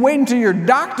mean, if you wait until your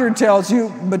doctor tells you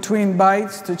between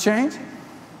bites to change, it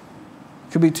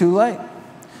could be too late.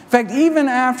 In fact, even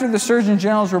after the Surgeon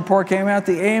General's report came out,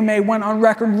 the AMA went on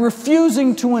record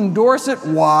refusing to endorse it.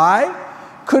 Why?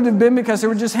 Could have been because they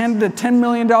were just handed a $10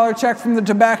 million check from the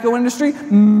tobacco industry?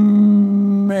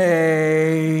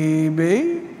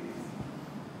 Maybe.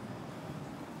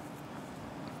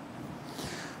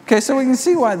 Okay, so we can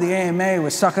see why the AMA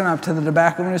was sucking up to the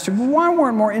tobacco industry, but why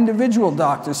weren't more individual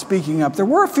doctors speaking up? There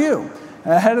were a few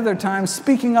ahead of their time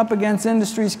speaking up against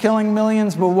industries killing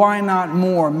millions, but why not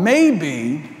more?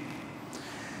 Maybe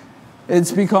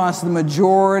it's because the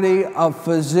majority of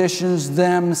physicians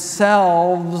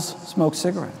themselves smoke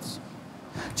cigarettes.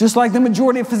 Just like the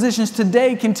majority of physicians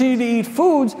today continue to eat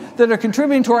foods that are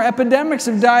contributing to our epidemics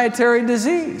of dietary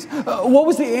disease. What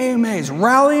was the AMA's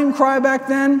rallying cry back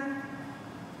then?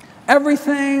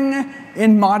 Everything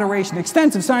in moderation.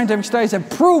 Extensive scientific studies have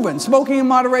proven smoking in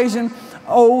moderation,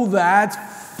 oh, that's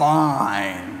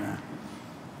fine.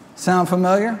 Sound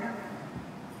familiar?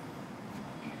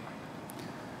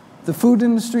 The food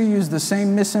industry used the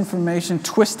same misinformation,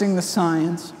 twisting the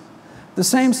science. The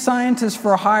same scientists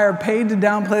for hire paid to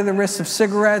downplay the risks of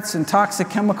cigarettes and toxic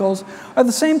chemicals are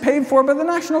the same paid for by the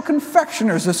National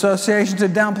Confectioners Association to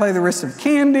downplay the risks of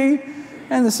candy,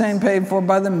 and the same paid for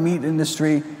by the meat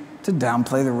industry to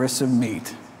downplay the risks of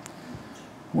meat.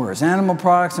 Whereas animal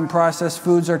products and processed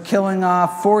foods are killing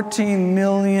off 14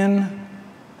 million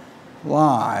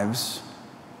lives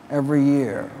every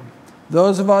year.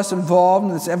 Those of us involved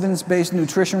in this evidence-based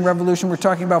nutrition revolution, we're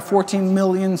talking about 14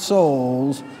 million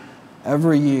souls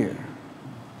every year.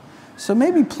 So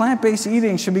maybe plant-based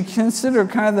eating should be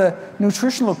considered kind of the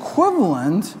nutritional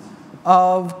equivalent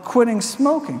of quitting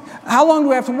smoking. How long do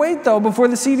we have to wait, though, before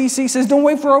the CDC says, don't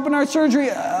wait for open heart surgery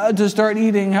to start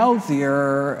eating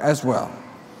healthier as well?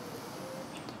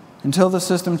 Until the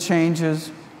system changes,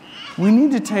 we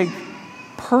need to take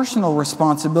personal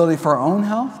responsibility for our own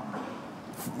health,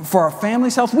 for our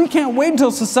family's health. We can't wait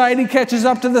until society catches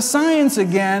up to the science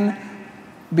again,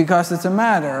 because it's a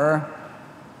matter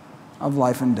of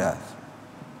life and death.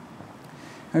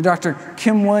 Now, Dr.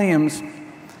 Kim Williams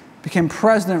became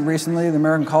president recently of the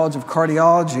American College of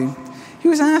Cardiology. He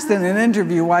was asked in an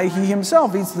interview why he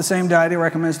himself eats the same diet he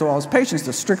recommends to all his patients,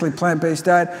 the strictly plant-based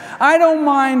diet. "I don't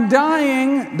mind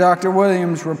dying," Dr.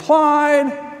 Williams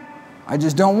replied. "I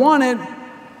just don't want it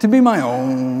to be my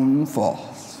own fault."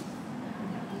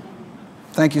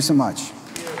 Thank you so much.